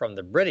passports from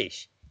the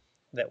British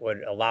that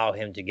would allow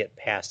him to get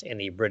past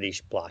any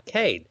British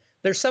blockade.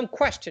 There's some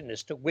question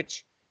as to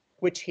which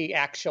he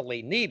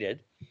actually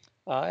needed,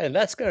 and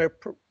that's going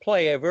to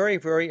play a very,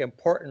 very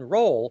important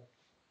role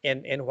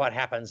in what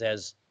happens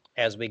as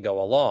we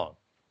go along.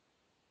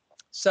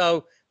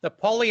 So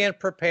Napoleon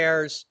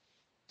prepares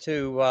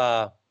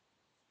to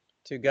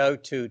go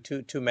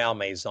to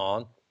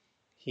Malmaison.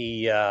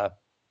 He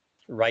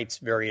writes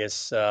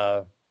various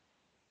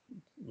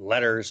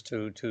letters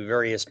to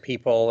various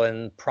people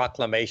and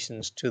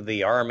proclamations to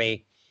the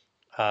army,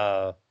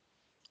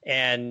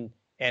 and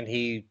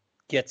he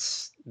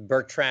gets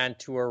Bertrand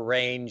to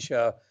arrange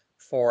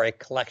for a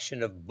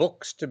collection of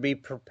books to be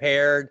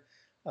prepared,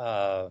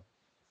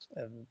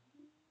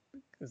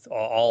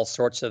 all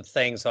sorts of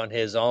things on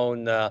his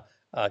own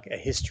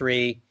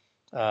history,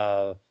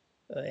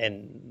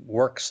 and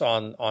works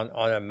on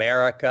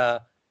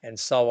America and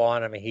so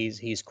on. I mean,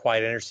 he's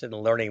quite interested in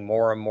learning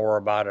more and more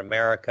about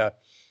America.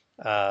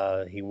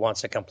 He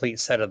wants a complete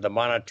set of the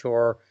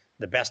Moniteur,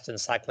 the best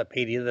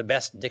encyclopedia, the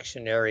best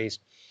dictionaries,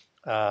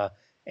 and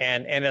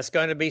it's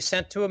going to be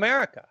sent to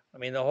America. I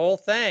mean, the whole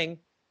thing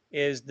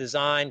is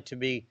designed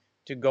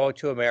to go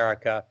to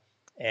America,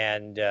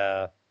 and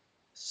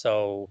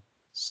so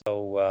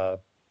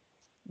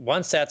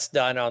once that's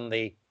done, on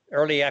the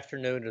early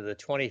afternoon of the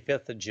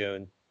 25th of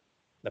June,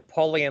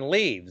 Napoleon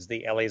leaves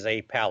the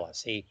Élysée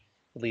Palace. He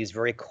leaves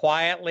very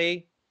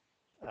quietly.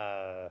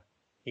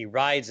 He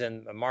rides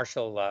in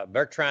Marshal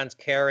Bertrand's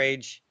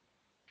carriage.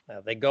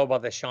 They go by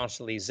the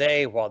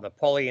Champs-Élysées while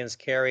Napoleon's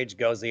carriage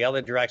goes the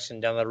other direction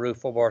down the Rue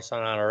Faubourg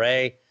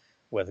Saint-Honoré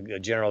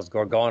with Generals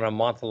Gorgona,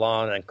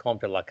 Montholon, and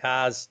Comte de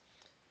Lacaze.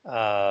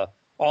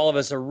 All of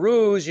it's a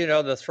ruse,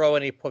 to throw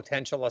any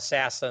potential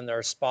assassin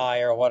or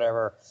spy or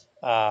whatever,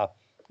 out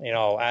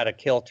of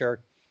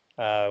kilter.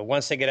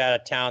 Once they get out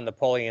of town,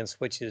 Napoleon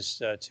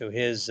switches to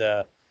his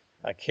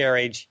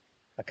carriage.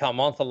 Count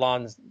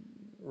Montholon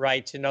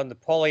writes,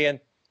 Napoleon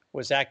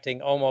was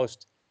acting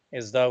almost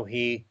as though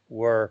he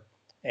were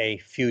a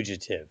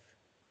fugitive.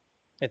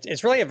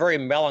 It's really a very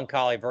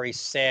melancholy, very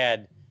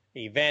sad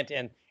event,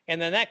 and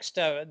the next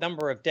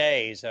number of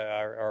days,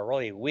 or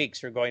really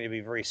weeks, are going to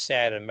be very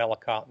sad and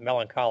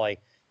melancholy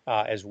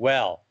as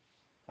well.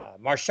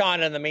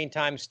 Marchand, in the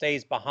meantime,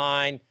 stays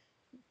behind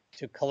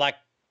to collect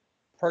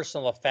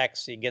personal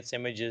effects. He gets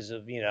images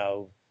of,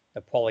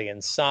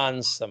 Napoleon's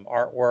sons, some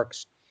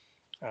artworks,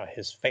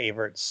 his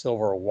favorite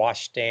silver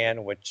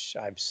washstand, which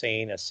I've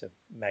seen. It's a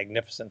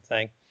magnificent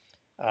thing.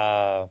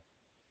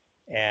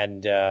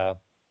 And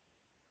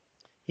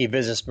he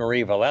visits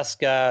Marie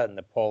Waleska,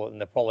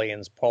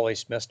 Napoleon's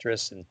Polish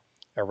mistress, and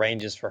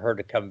arranges for her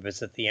to come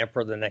visit the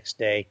emperor the next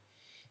day.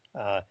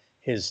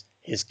 His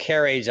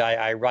carriage,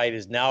 I write,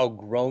 his now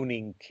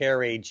groaning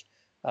carriage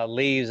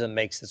leaves and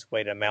makes its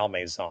way to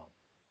Malmaison.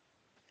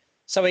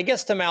 So he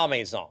gets to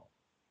Malmaison.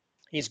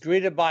 He's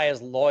greeted by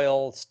his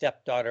loyal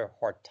stepdaughter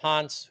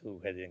Hortense, who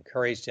had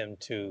encouraged him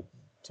to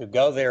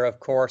go there,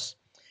 of course.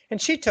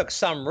 And she took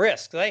some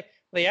risk.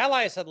 The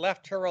Allies had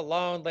left her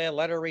alone. They had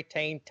let her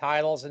retain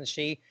titles, and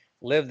she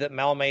lived at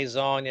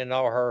Malmaison,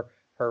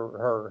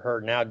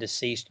 her now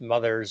deceased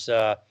mother's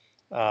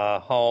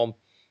home.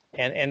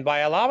 And by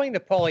allowing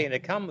Napoleon to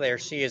come there,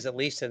 she is, at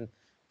least in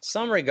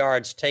some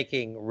regards,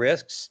 taking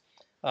risks.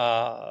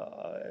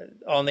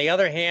 On the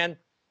other hand,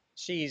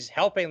 she's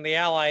helping the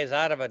Allies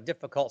out of a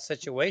difficult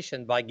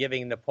situation by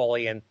giving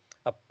Napoleon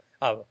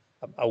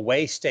a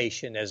way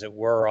station, as it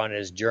were, on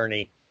his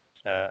journey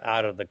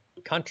out of the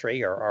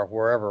country or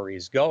wherever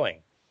he's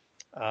going.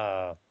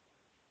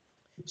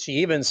 She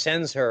even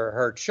sends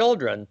her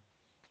children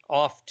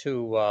off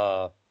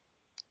to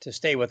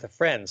stay with a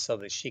friend so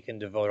that she can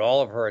devote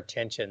all of her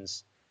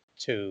attentions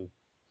to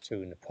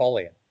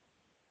Napoleon.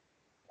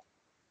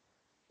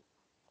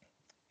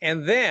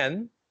 And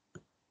then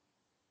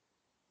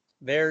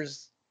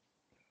there's,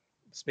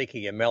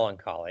 speaking of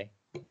melancholy,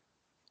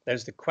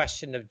 there's the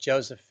question of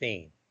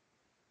Josephine.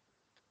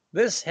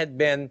 This had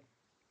been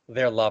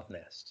their love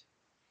nest.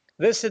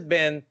 This had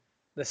been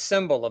the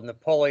symbol of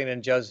Napoleon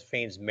and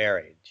Josephine's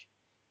marriage.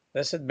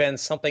 This had been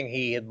something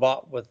he had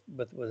bought with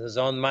his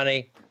own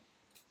money.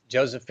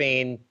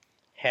 Josephine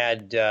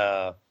had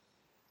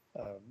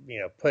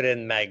put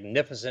in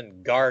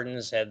magnificent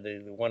gardens, had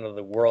one of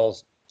the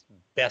world's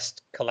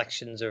best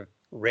collections of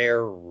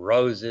rare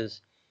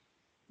roses.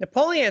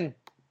 Napoleon,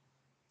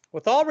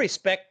 with all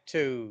respect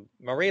to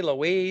Marie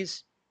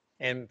Louise,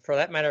 and for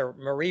that matter,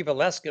 Marie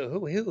Waleska,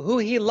 who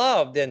he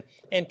loved and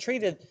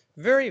treated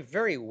very,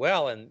 very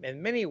well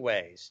in many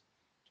ways,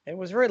 and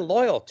was very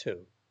loyal to.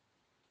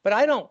 But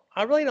I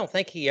really don't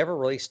think he ever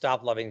really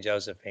stopped loving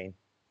Josephine.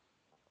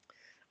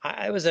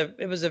 It was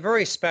a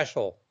very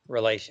special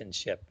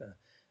relationship.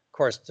 Of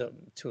course,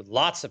 to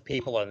lots of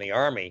people in the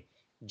army,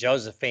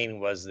 Josephine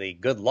was the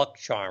good luck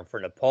charm for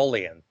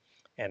Napoleon.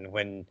 And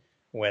when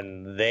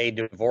they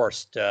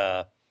divorced,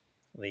 the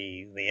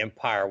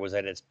empire was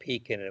at its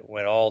peak, and it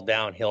went all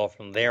downhill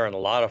from there. And a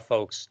lot of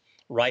folks,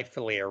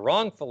 rightfully or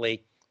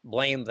wrongfully,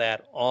 blamed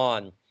that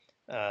on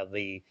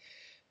the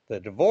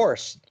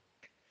divorce.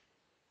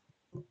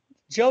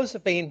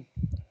 Josephine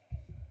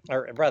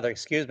or rather,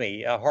 excuse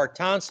me,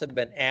 Hortense had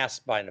been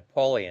asked by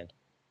Napoleon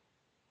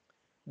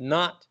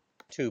not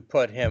to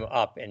put him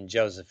up in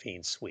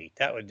Josephine's suite.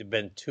 That would have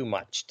been too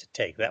much to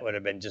take. That would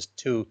have been just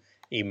too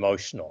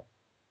emotional.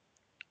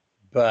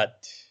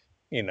 But,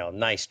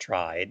 nice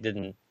try. It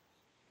didn't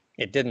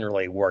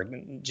really work.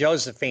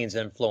 Josephine's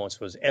influence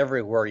was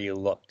everywhere you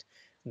looked.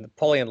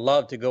 Napoleon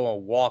loved to go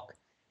and walk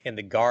in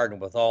the garden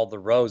with all the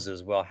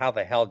roses. Well, how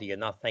the hell do you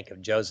not think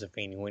of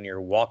Josephine when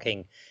you're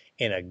walking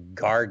in a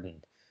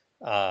garden?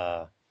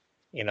 Uh,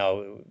 you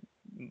know,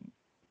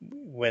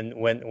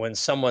 when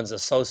someone's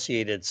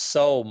associated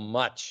so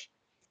much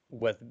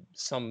with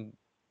some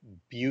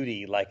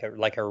beauty like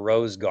a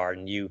rose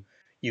garden,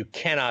 you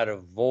cannot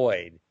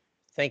avoid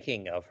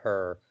thinking of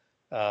her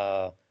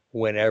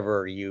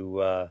whenever you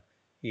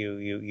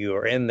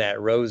are in that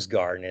rose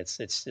garden.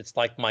 It's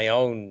like my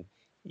own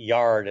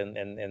yard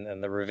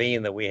and the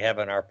ravine that we have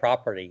in our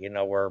property,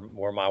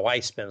 where my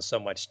wife spends so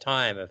much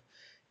time. If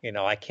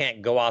I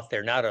can't go out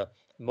there now to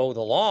mow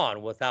the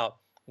lawn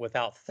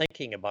without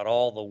thinking about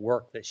all the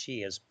work that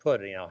she has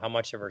put, how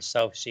much of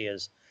herself she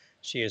has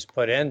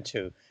put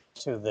into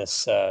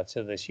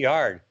this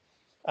yard.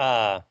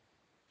 Uh,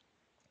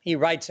 he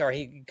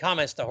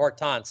comments to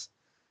Hortense,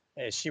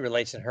 as she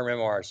relates in her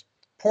memoirs,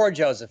 "Poor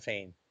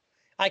Josephine.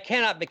 I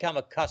cannot become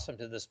accustomed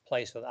to this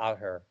place without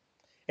her.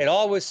 It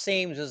always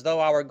seems as though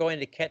I were going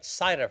to catch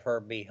sight of her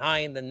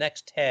behind the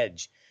next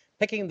hedge,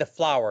 picking the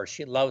flowers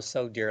she loves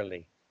so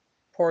dearly.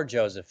 Poor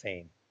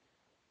Josephine.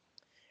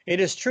 It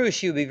is true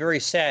she would be very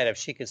sad if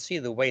she could see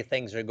the way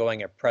things are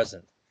going at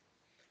present.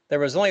 There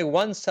was only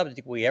one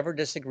subject we ever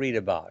disagreed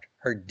about,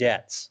 her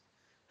debts.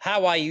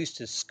 How I used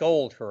to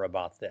scold her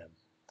about them.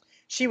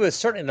 She was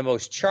certainly the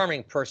most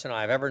charming person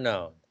I have ever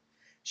known.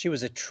 She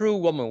was a true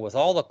woman with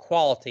all the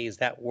qualities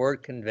that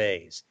word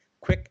conveys,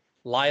 quick,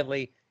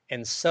 lively,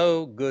 and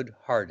so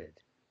good-hearted.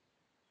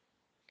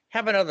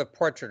 Have another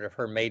portrait of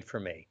her made for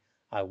me.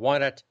 I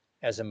want it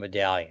as a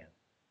medallion."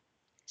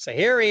 So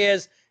here he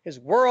is. His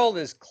world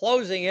is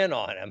closing in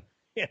on him.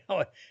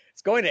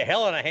 It's going to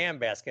hell in a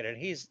handbasket, and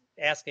he's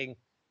asking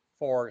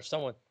for his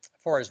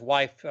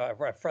wife,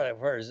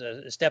 for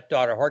his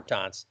stepdaughter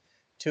Hortense,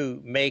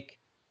 to make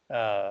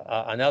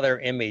another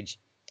image,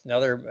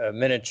 another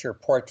miniature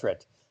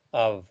portrait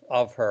of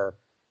her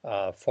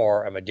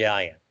for a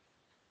medallion.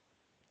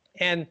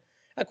 And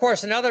of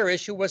course, another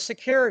issue was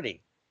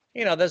security.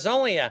 There's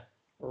only a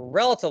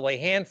relatively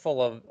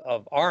handful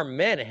of armed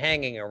men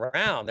hanging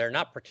around. They're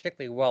not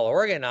particularly well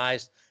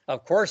organized.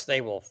 Of course,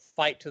 they will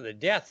fight to the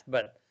death.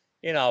 But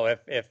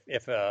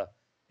if a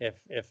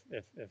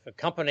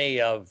company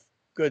of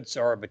goods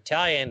or a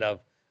battalion of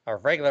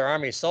regular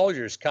army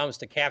soldiers comes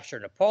to capture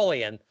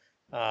Napoleon,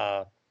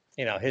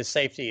 his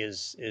safety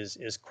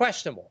is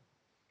questionable.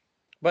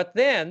 But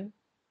then,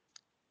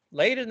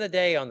 late in the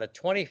day on the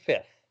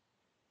 25th,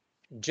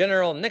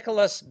 General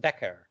Nicholas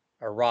Becker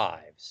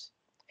arrives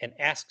and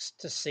asks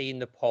to see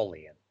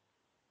Napoleon.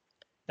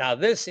 Now,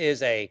 this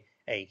is a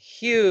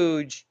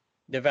huge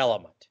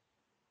development.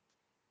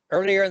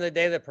 Earlier in the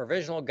day, the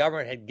provisional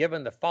government had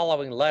given the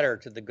following letter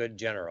to the good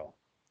general.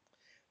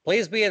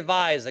 "Please be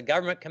advised, the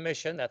government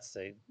commission," that's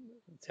the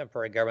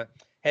temporary government,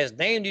 "has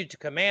named you to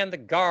command the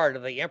guard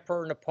of the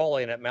Emperor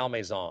Napoleon at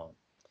Malmaison.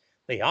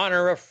 The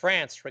honor of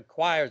France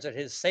requires that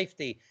his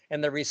safety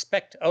and the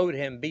respect owed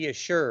him be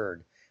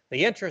assured.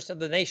 The interest of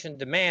the nation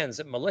demands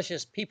that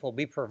malicious people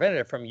be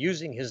prevented from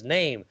using his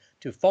name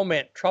to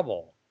foment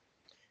trouble.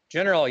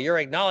 General, your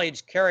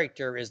acknowledged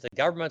character is the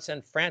government's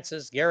and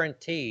France's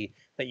guarantee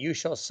that you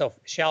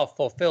shall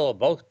fulfill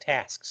both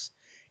tasks.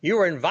 You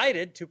are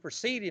invited to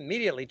proceed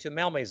immediately to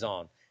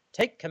Malmaison,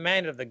 take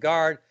command of the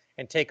guard,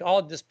 and take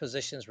all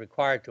dispositions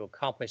required to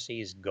accomplish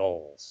these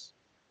goals."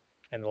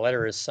 And the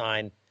letter is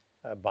signed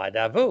by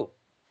Davout.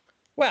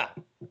 Well,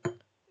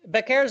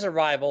 Becker's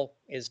arrival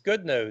is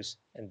good news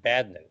and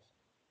bad news.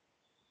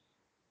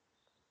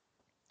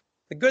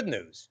 The good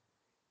news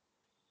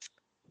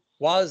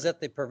was that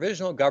the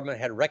provisional government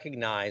had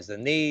recognized the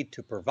need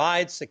to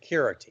provide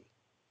security,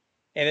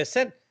 and it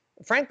sent,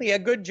 frankly, a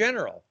good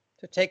general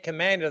to take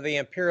command of the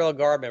Imperial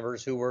Guard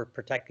members who were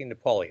protecting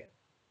Napoleon.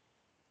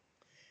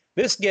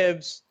 This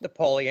gives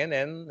Napoleon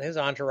and his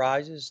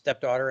entourage, his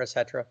stepdaughter,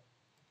 etc.,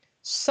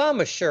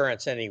 some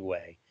assurance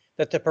anyway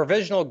that the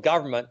provisional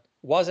government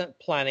wasn't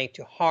planning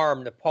to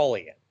harm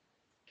Napoleon.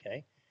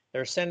 Okay,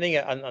 they're sending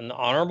an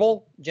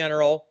honorable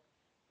general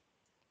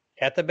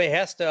at the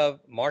behest of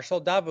Marshal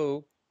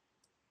Davout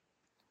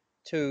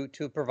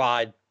to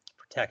provide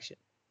protection.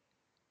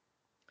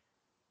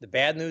 The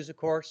bad news, of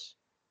course,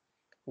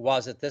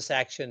 was that this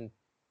action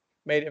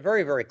made it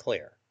very, very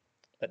clear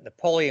that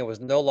Napoleon was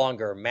no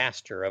longer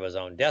master of his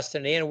own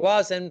destiny and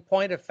was, in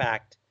point of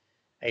fact,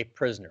 a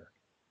prisoner.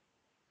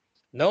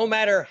 No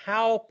matter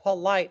how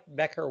polite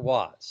Becker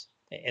was,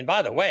 and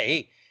by the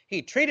way,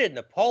 he treated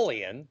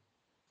Napoleon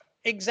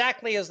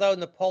exactly as though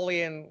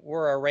Napoleon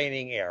were a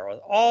reigning heir,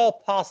 with all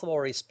possible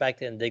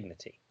respect and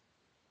dignity.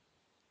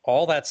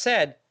 All that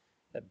said,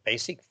 the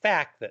basic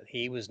fact that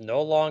he was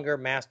no longer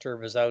master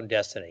of his own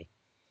destiny,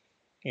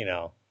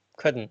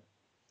 couldn't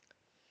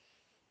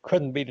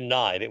couldn't be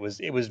denied. It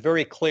was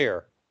very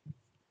clear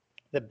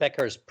that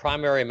Becker's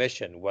primary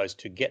mission was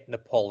to get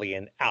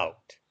Napoleon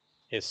out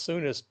as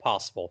soon as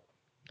possible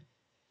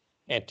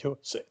and to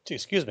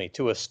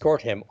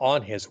escort him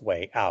on his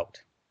way out.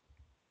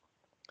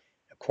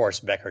 Of course,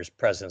 Becker's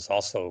presence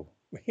also,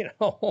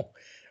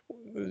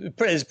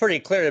 it's pretty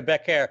clear that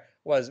Becker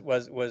was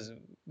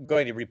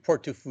going to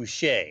report to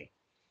Fouché,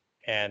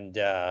 and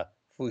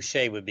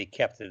Fouché would be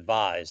kept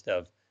advised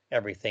of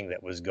everything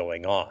that was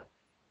going on.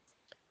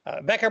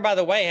 Becker, by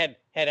the way,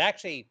 had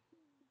actually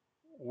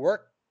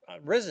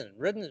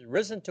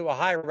risen to a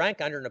high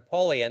rank under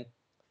Napoleon.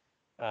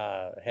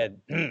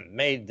 Had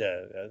made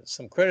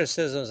some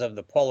criticisms of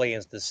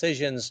Napoleon's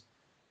decisions,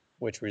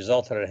 which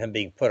resulted in him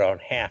being put on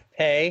half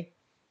pay,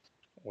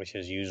 which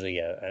is usually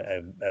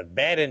a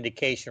bad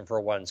indication for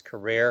one's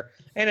career.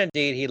 And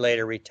indeed, he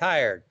later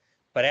retired.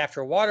 But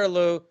after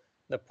Waterloo,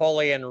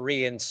 Napoleon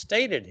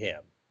reinstated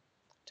him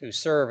to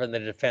serve in the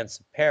defense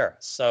of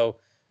Paris. So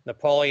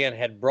Napoleon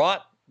had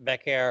brought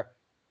Becker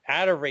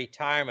out of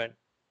retirement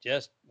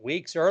just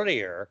weeks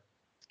earlier,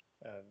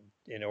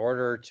 in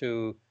order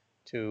to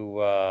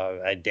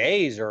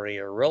days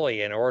earlier,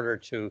 really, in order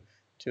to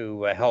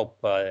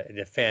help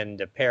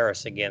defend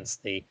Paris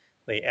against the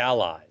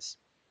Allies.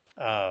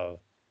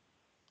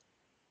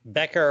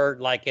 Becker,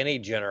 like any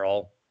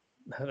general,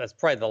 that's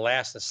probably the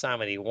last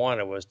assignment he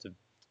wanted, was to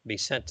be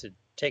sent to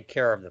take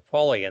care of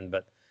Napoleon.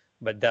 But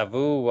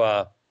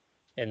Davout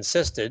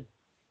insisted,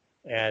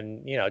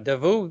 and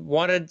Davout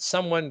wanted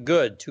someone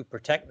good to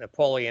protect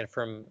Napoleon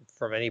from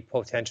any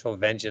potential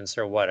vengeance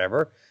or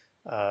whatever.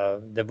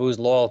 Davout's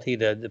loyalty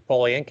to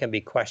Napoleon can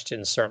be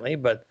questioned, certainly,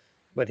 but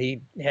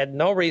he had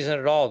no reason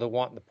at all to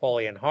want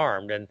Napoleon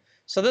harmed, and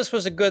so this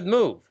was a good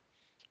move,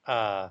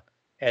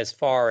 as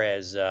far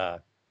as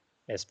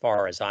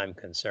I'm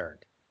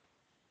concerned.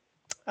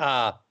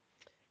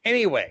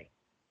 Anyway,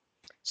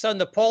 so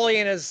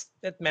Napoleon is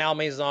at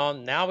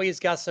Malmaison. Now he's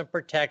got some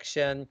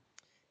protection.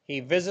 He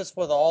visits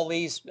with all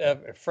these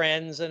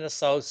friends and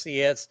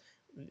associates.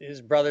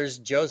 His brothers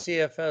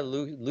Joseph,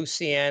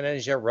 Lucien,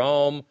 and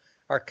Jerome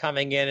are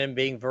coming in and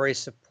being very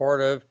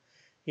supportive.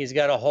 He's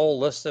got a whole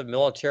list of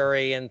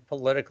military and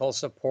political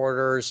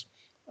supporters.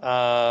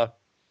 And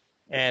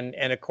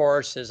of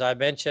course, as I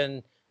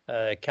mentioned,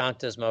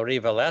 Countess Marie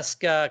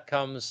Waleska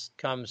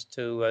comes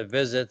to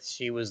visit.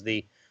 She was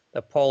the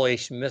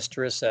Polish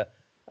mistress,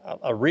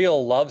 a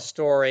real love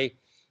story.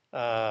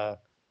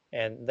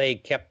 And they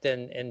kept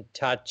in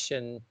touch,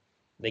 and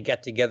they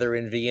got together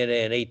in Vienna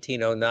in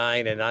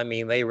 1809. And I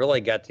mean, they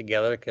really got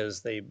together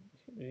because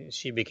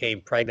she became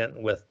pregnant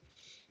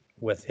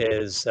with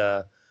his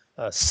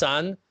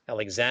son,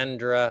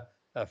 Alexandra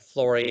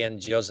Florian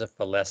Joseph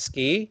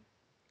Waleski.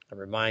 I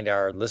remind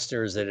our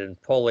listeners that in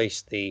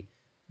Polish, the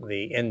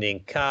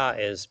ending ka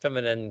is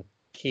feminine,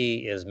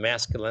 ki is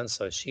masculine,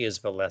 so she is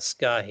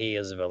Waleska, he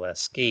is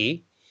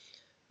Waleski.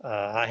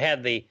 I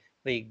had the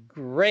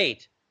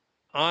great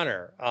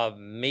honor of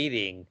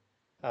meeting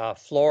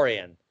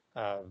Florian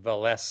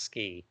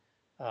Waleski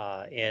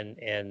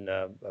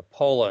in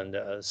Poland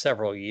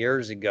several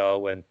years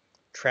ago, and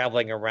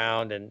traveling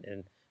around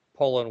in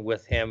Poland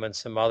with him and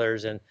some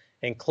others, and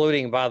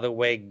including, by the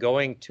way,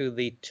 going to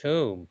the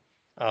tomb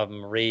of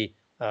Marie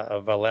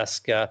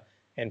Waleska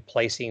and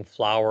placing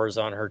flowers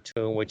on her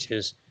tomb, which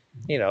is,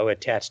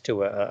 attached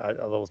to a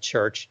little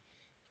church.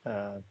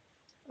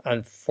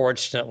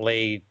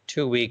 Unfortunately,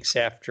 2 weeks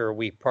after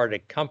we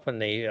parted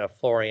company,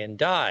 Florian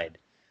died.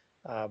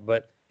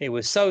 But it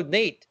was so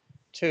neat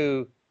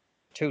to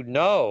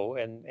know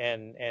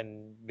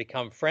and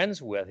become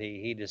friends with.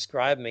 He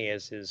described me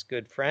as his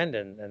good friend,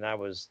 and I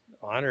was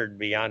honored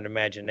beyond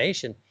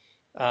imagination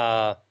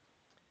to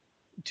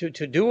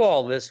do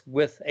all this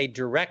with a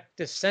direct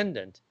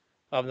descendant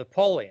of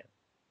Napoleon,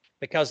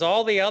 because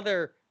all the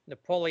other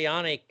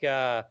Napoleonic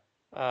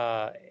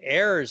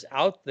heirs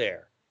out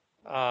there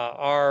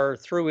are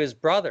through his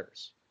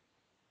brothers,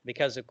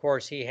 because of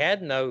course he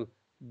had no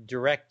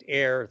direct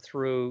heir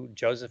through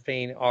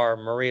Josephine or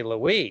Marie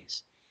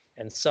Louise.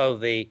 And so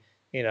the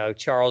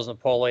Charles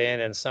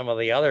Napoleon and some of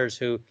the others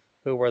who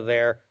were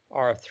there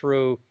are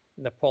through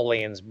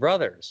Napoleon's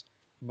brothers.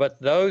 But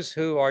those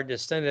who are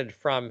descended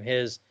from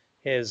his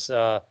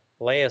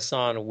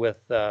liaison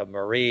with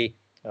Marie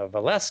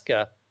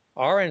Waleska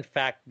are in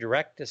fact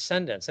direct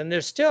descendants. And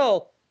there's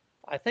still,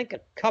 I think,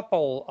 a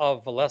couple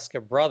of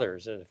Waleska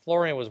brothers.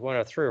 Florian was one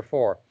of 3 or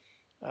 4,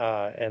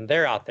 and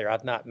they're out there.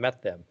 I've not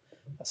met them.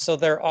 So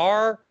there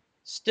are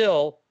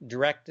still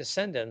direct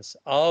descendants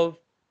of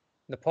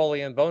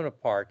Napoleon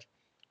Bonaparte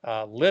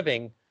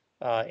living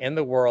in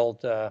the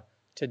world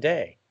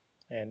today.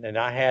 And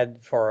I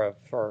had for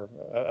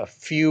a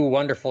few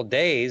wonderful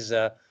days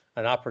an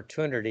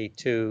opportunity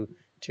to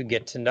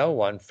get to know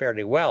one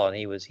fairly well, and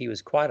he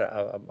was quite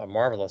a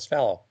marvelous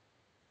fellow.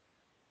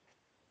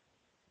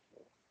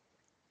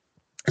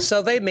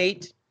 So they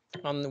meet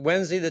on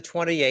Wednesday the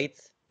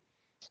 28th,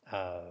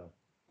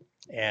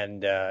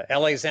 and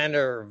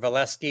Alexander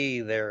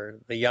Waleski,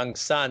 the young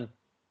son,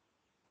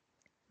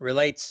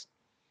 relates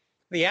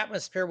the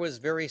atmosphere was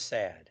very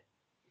sad.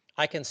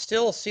 I can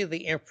still see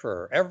the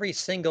emperor, every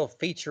single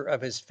feature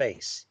of his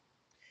face.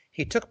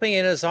 He took me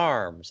in his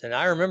arms, and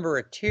I remember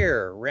a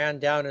tear ran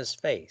down his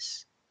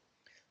face.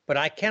 But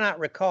I cannot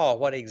recall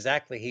what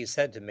exactly he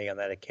said to me on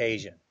that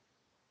occasion.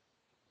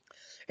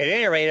 At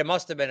any rate, it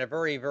must have been a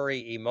very,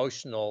 very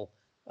emotional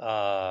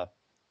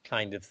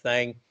kind of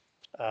thing.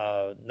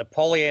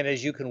 Napoleon,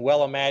 as you can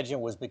well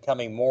imagine, was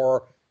becoming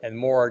more and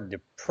more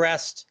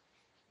depressed.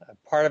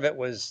 Part of it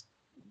was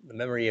the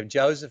memory of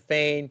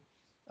Josephine,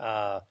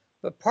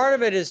 but part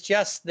of it is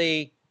just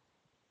the,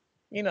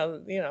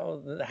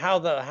 how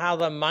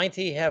the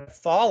mighty have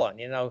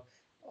fallen.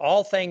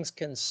 All things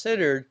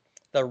considered,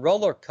 the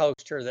roller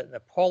coaster that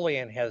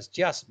Napoleon has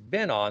just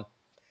been on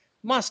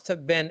must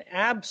have been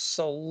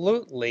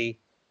absolutely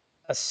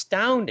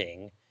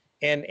astounding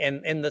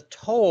in the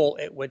toll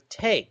it would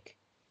take.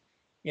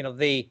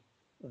 The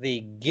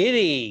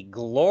giddy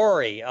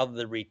glory of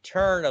the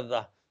return of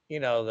the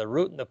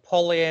route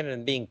Napoleon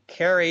and being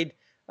carried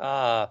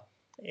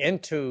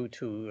into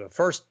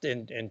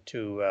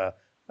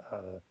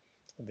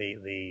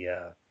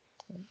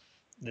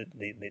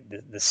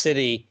the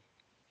city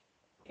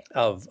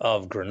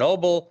of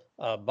Grenoble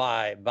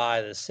by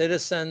the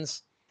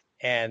citizens,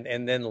 and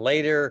then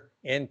later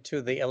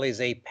into the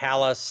Elysee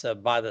Palace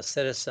by the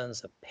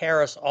citizens of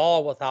Paris,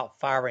 all without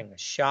firing a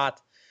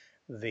shot.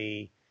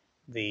 The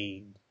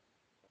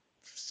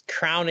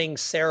crowning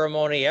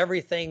ceremony,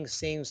 everything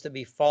seems to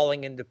be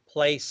falling into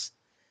place.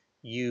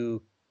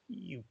 You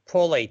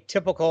pull a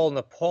typical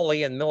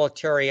Napoleon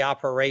military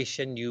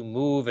operation. You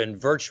move in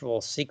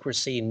virtual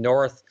secrecy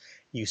north.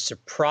 You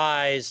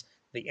surprise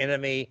the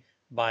enemy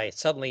by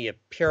suddenly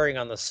appearing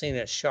on the scene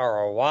at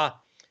Charleroi.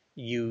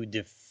 You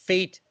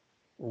defeat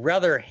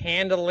rather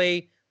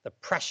handily the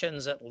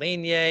Prussians at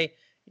Ligny.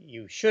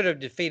 You should have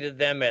defeated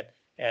them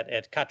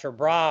at Quatre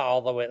Bras,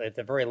 although at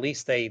the very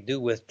least they do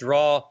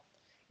withdraw.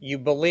 You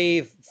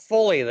believe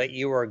fully that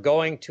you are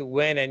going to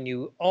win, and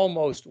you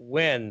almost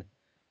win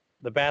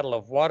the Battle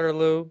of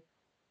Waterloo.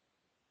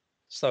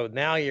 So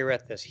now you're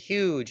at this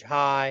huge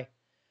high,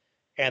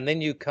 and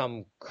then you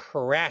come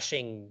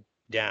crashing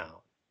down.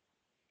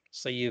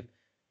 So you've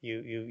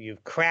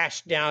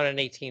crashed down in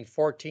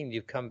 1814,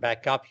 you've come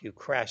back up, you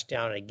crash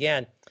down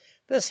again.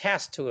 This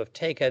has to have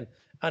taken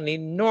an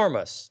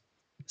enormous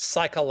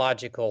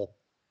psychological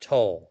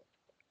toll.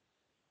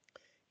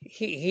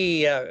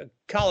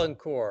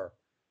 Caulaincourt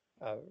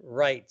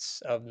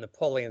writes of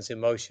Napoleon's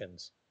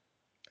emotions.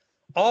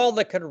 All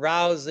that could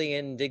rouse the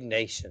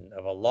indignation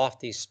of a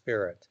lofty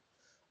spirit,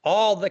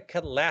 all that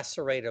could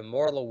lacerate a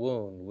mortal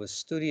wound, was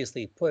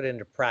studiously put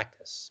into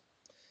practice,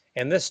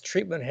 and this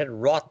treatment had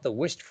wrought the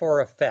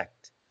wished-for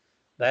effect,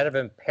 that of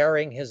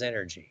impairing his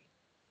energy.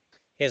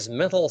 His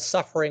mental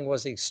suffering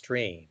was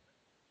extreme.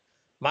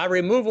 My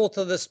removal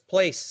to this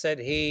place, said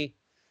he,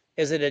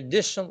 is an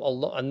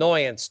additional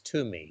annoyance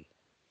to me.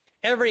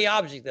 Every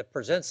object that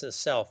presents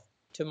itself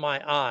to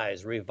my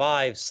eyes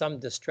revives some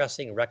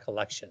distressing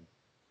recollection.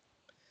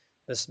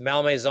 This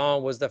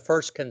Malmaison was the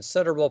first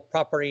considerable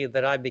property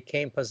that I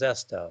became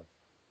possessed of.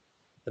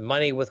 The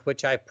money with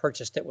which I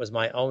purchased it was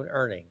my own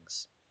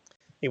earnings.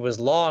 It was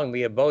long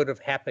the abode of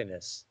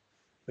happiness,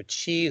 but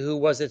she who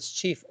was its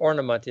chief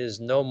ornament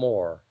is no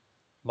more.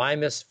 My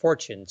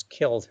misfortunes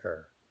killed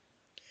her.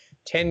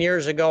 10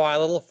 years ago I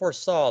little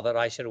foresaw that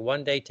I should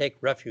one day take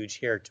refuge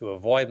here to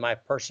avoid my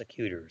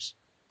persecutors.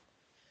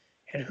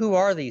 And who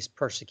are these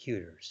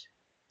persecutors?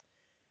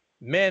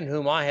 Men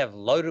whom I have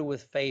loaded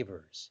with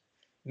favors,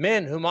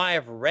 men whom I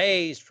have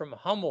raised from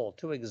humble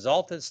to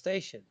exalted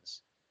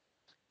stations.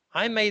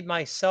 I made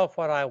myself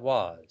what I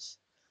was,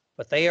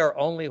 but they are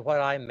only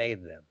what I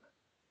made them.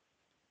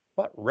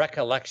 What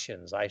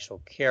recollections I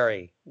shall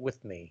carry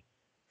with me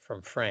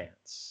from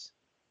France.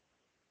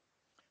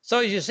 So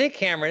as you see,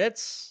 Cameron,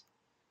 it's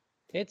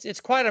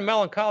quite a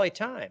melancholy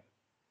time.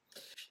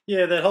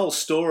 Yeah, that whole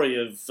story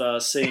of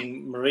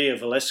seeing Maria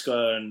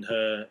Valesco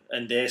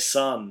and their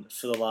son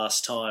for the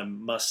last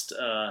time must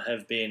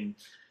have been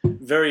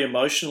very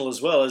emotional,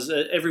 as well as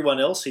everyone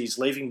else he's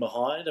leaving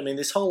behind. I mean,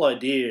 this whole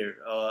idea,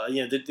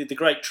 the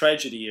great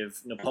tragedy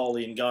of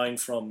Napoleon going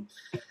from,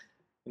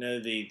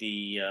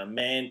 the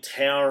man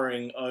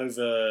towering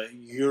over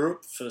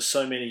Europe for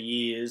so many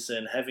years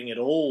and having it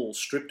all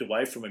stripped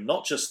away from him,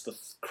 not just the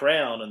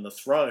crown and the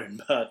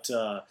throne, but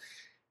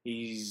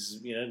he's,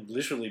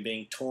 literally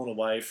being torn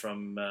away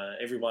from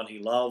everyone he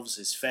loves,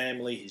 his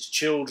family, his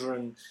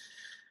children,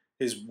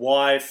 his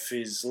wife,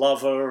 his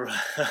lover.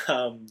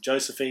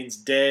 Josephine's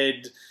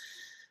dead.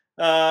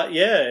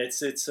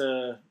 It's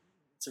a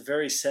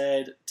very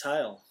sad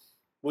tale.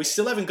 We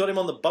still haven't got him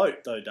on the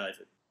boat, though,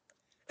 David.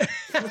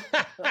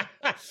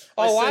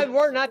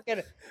 We're not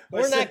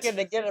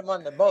gonna get him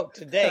on the boat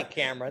today,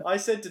 Cameron. I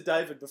said to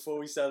David before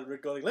we started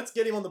recording, let's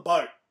get him on the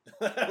boat.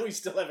 We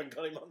still haven't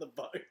got him on the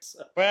boat.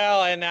 So.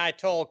 Well, and I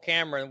told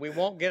Cameron we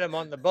won't get him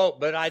on the boat,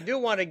 but I do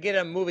want to get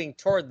him moving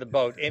toward the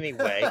boat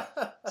anyway.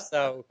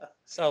 so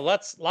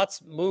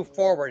let's move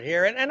forward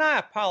here. And I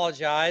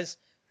apologize.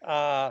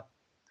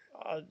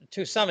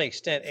 To some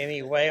extent,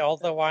 anyway.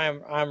 Although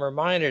I'm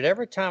reminded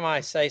every time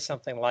I say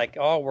something like,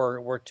 "Oh,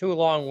 we're too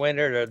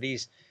long-winded," or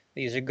these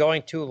are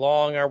going too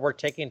long, or we're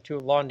taking too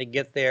long to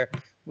get there,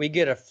 we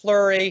get a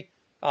flurry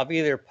of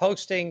either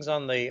postings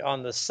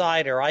on the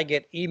site, or I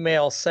get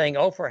emails saying,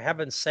 "Oh, for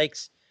heaven's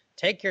sakes,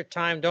 take your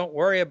time. Don't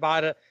worry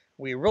about it.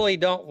 We really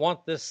don't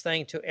want this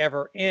thing to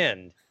ever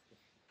end."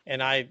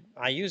 And I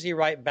usually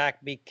write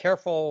back, "Be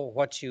careful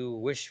what you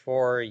wish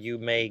for. You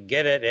may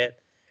get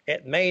it.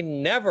 It may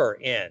never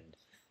end,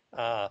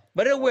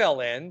 but it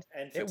will end.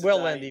 And for It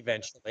will end today,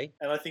 eventually."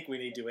 and I think we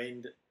need to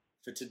end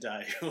for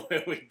today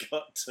where we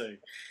got to.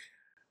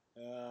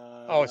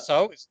 Oh, Uh,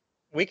 so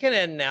we can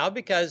end now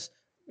because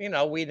we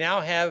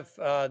now have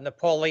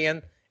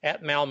Napoleon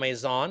at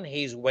Malmaison.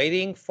 He's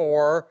waiting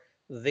for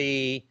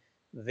the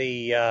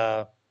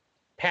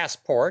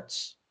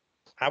passports.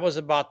 I was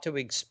about to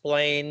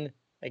explain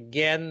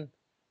again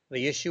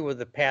the issue with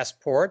the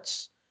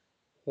passports,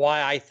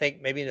 why I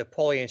think maybe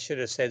Napoleon should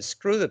have said,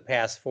 "Screw the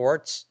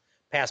passports,"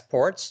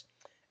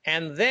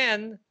 and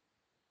then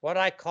what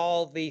I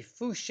call the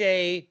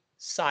Fouché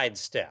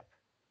sidestep.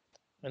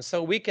 And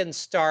so we can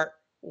start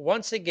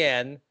once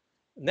again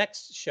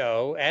next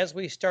show, as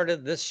we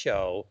started this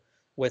show,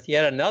 with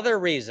yet another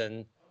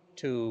reason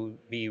to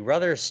be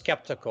rather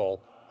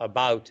skeptical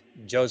about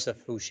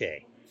Joseph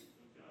Fouché.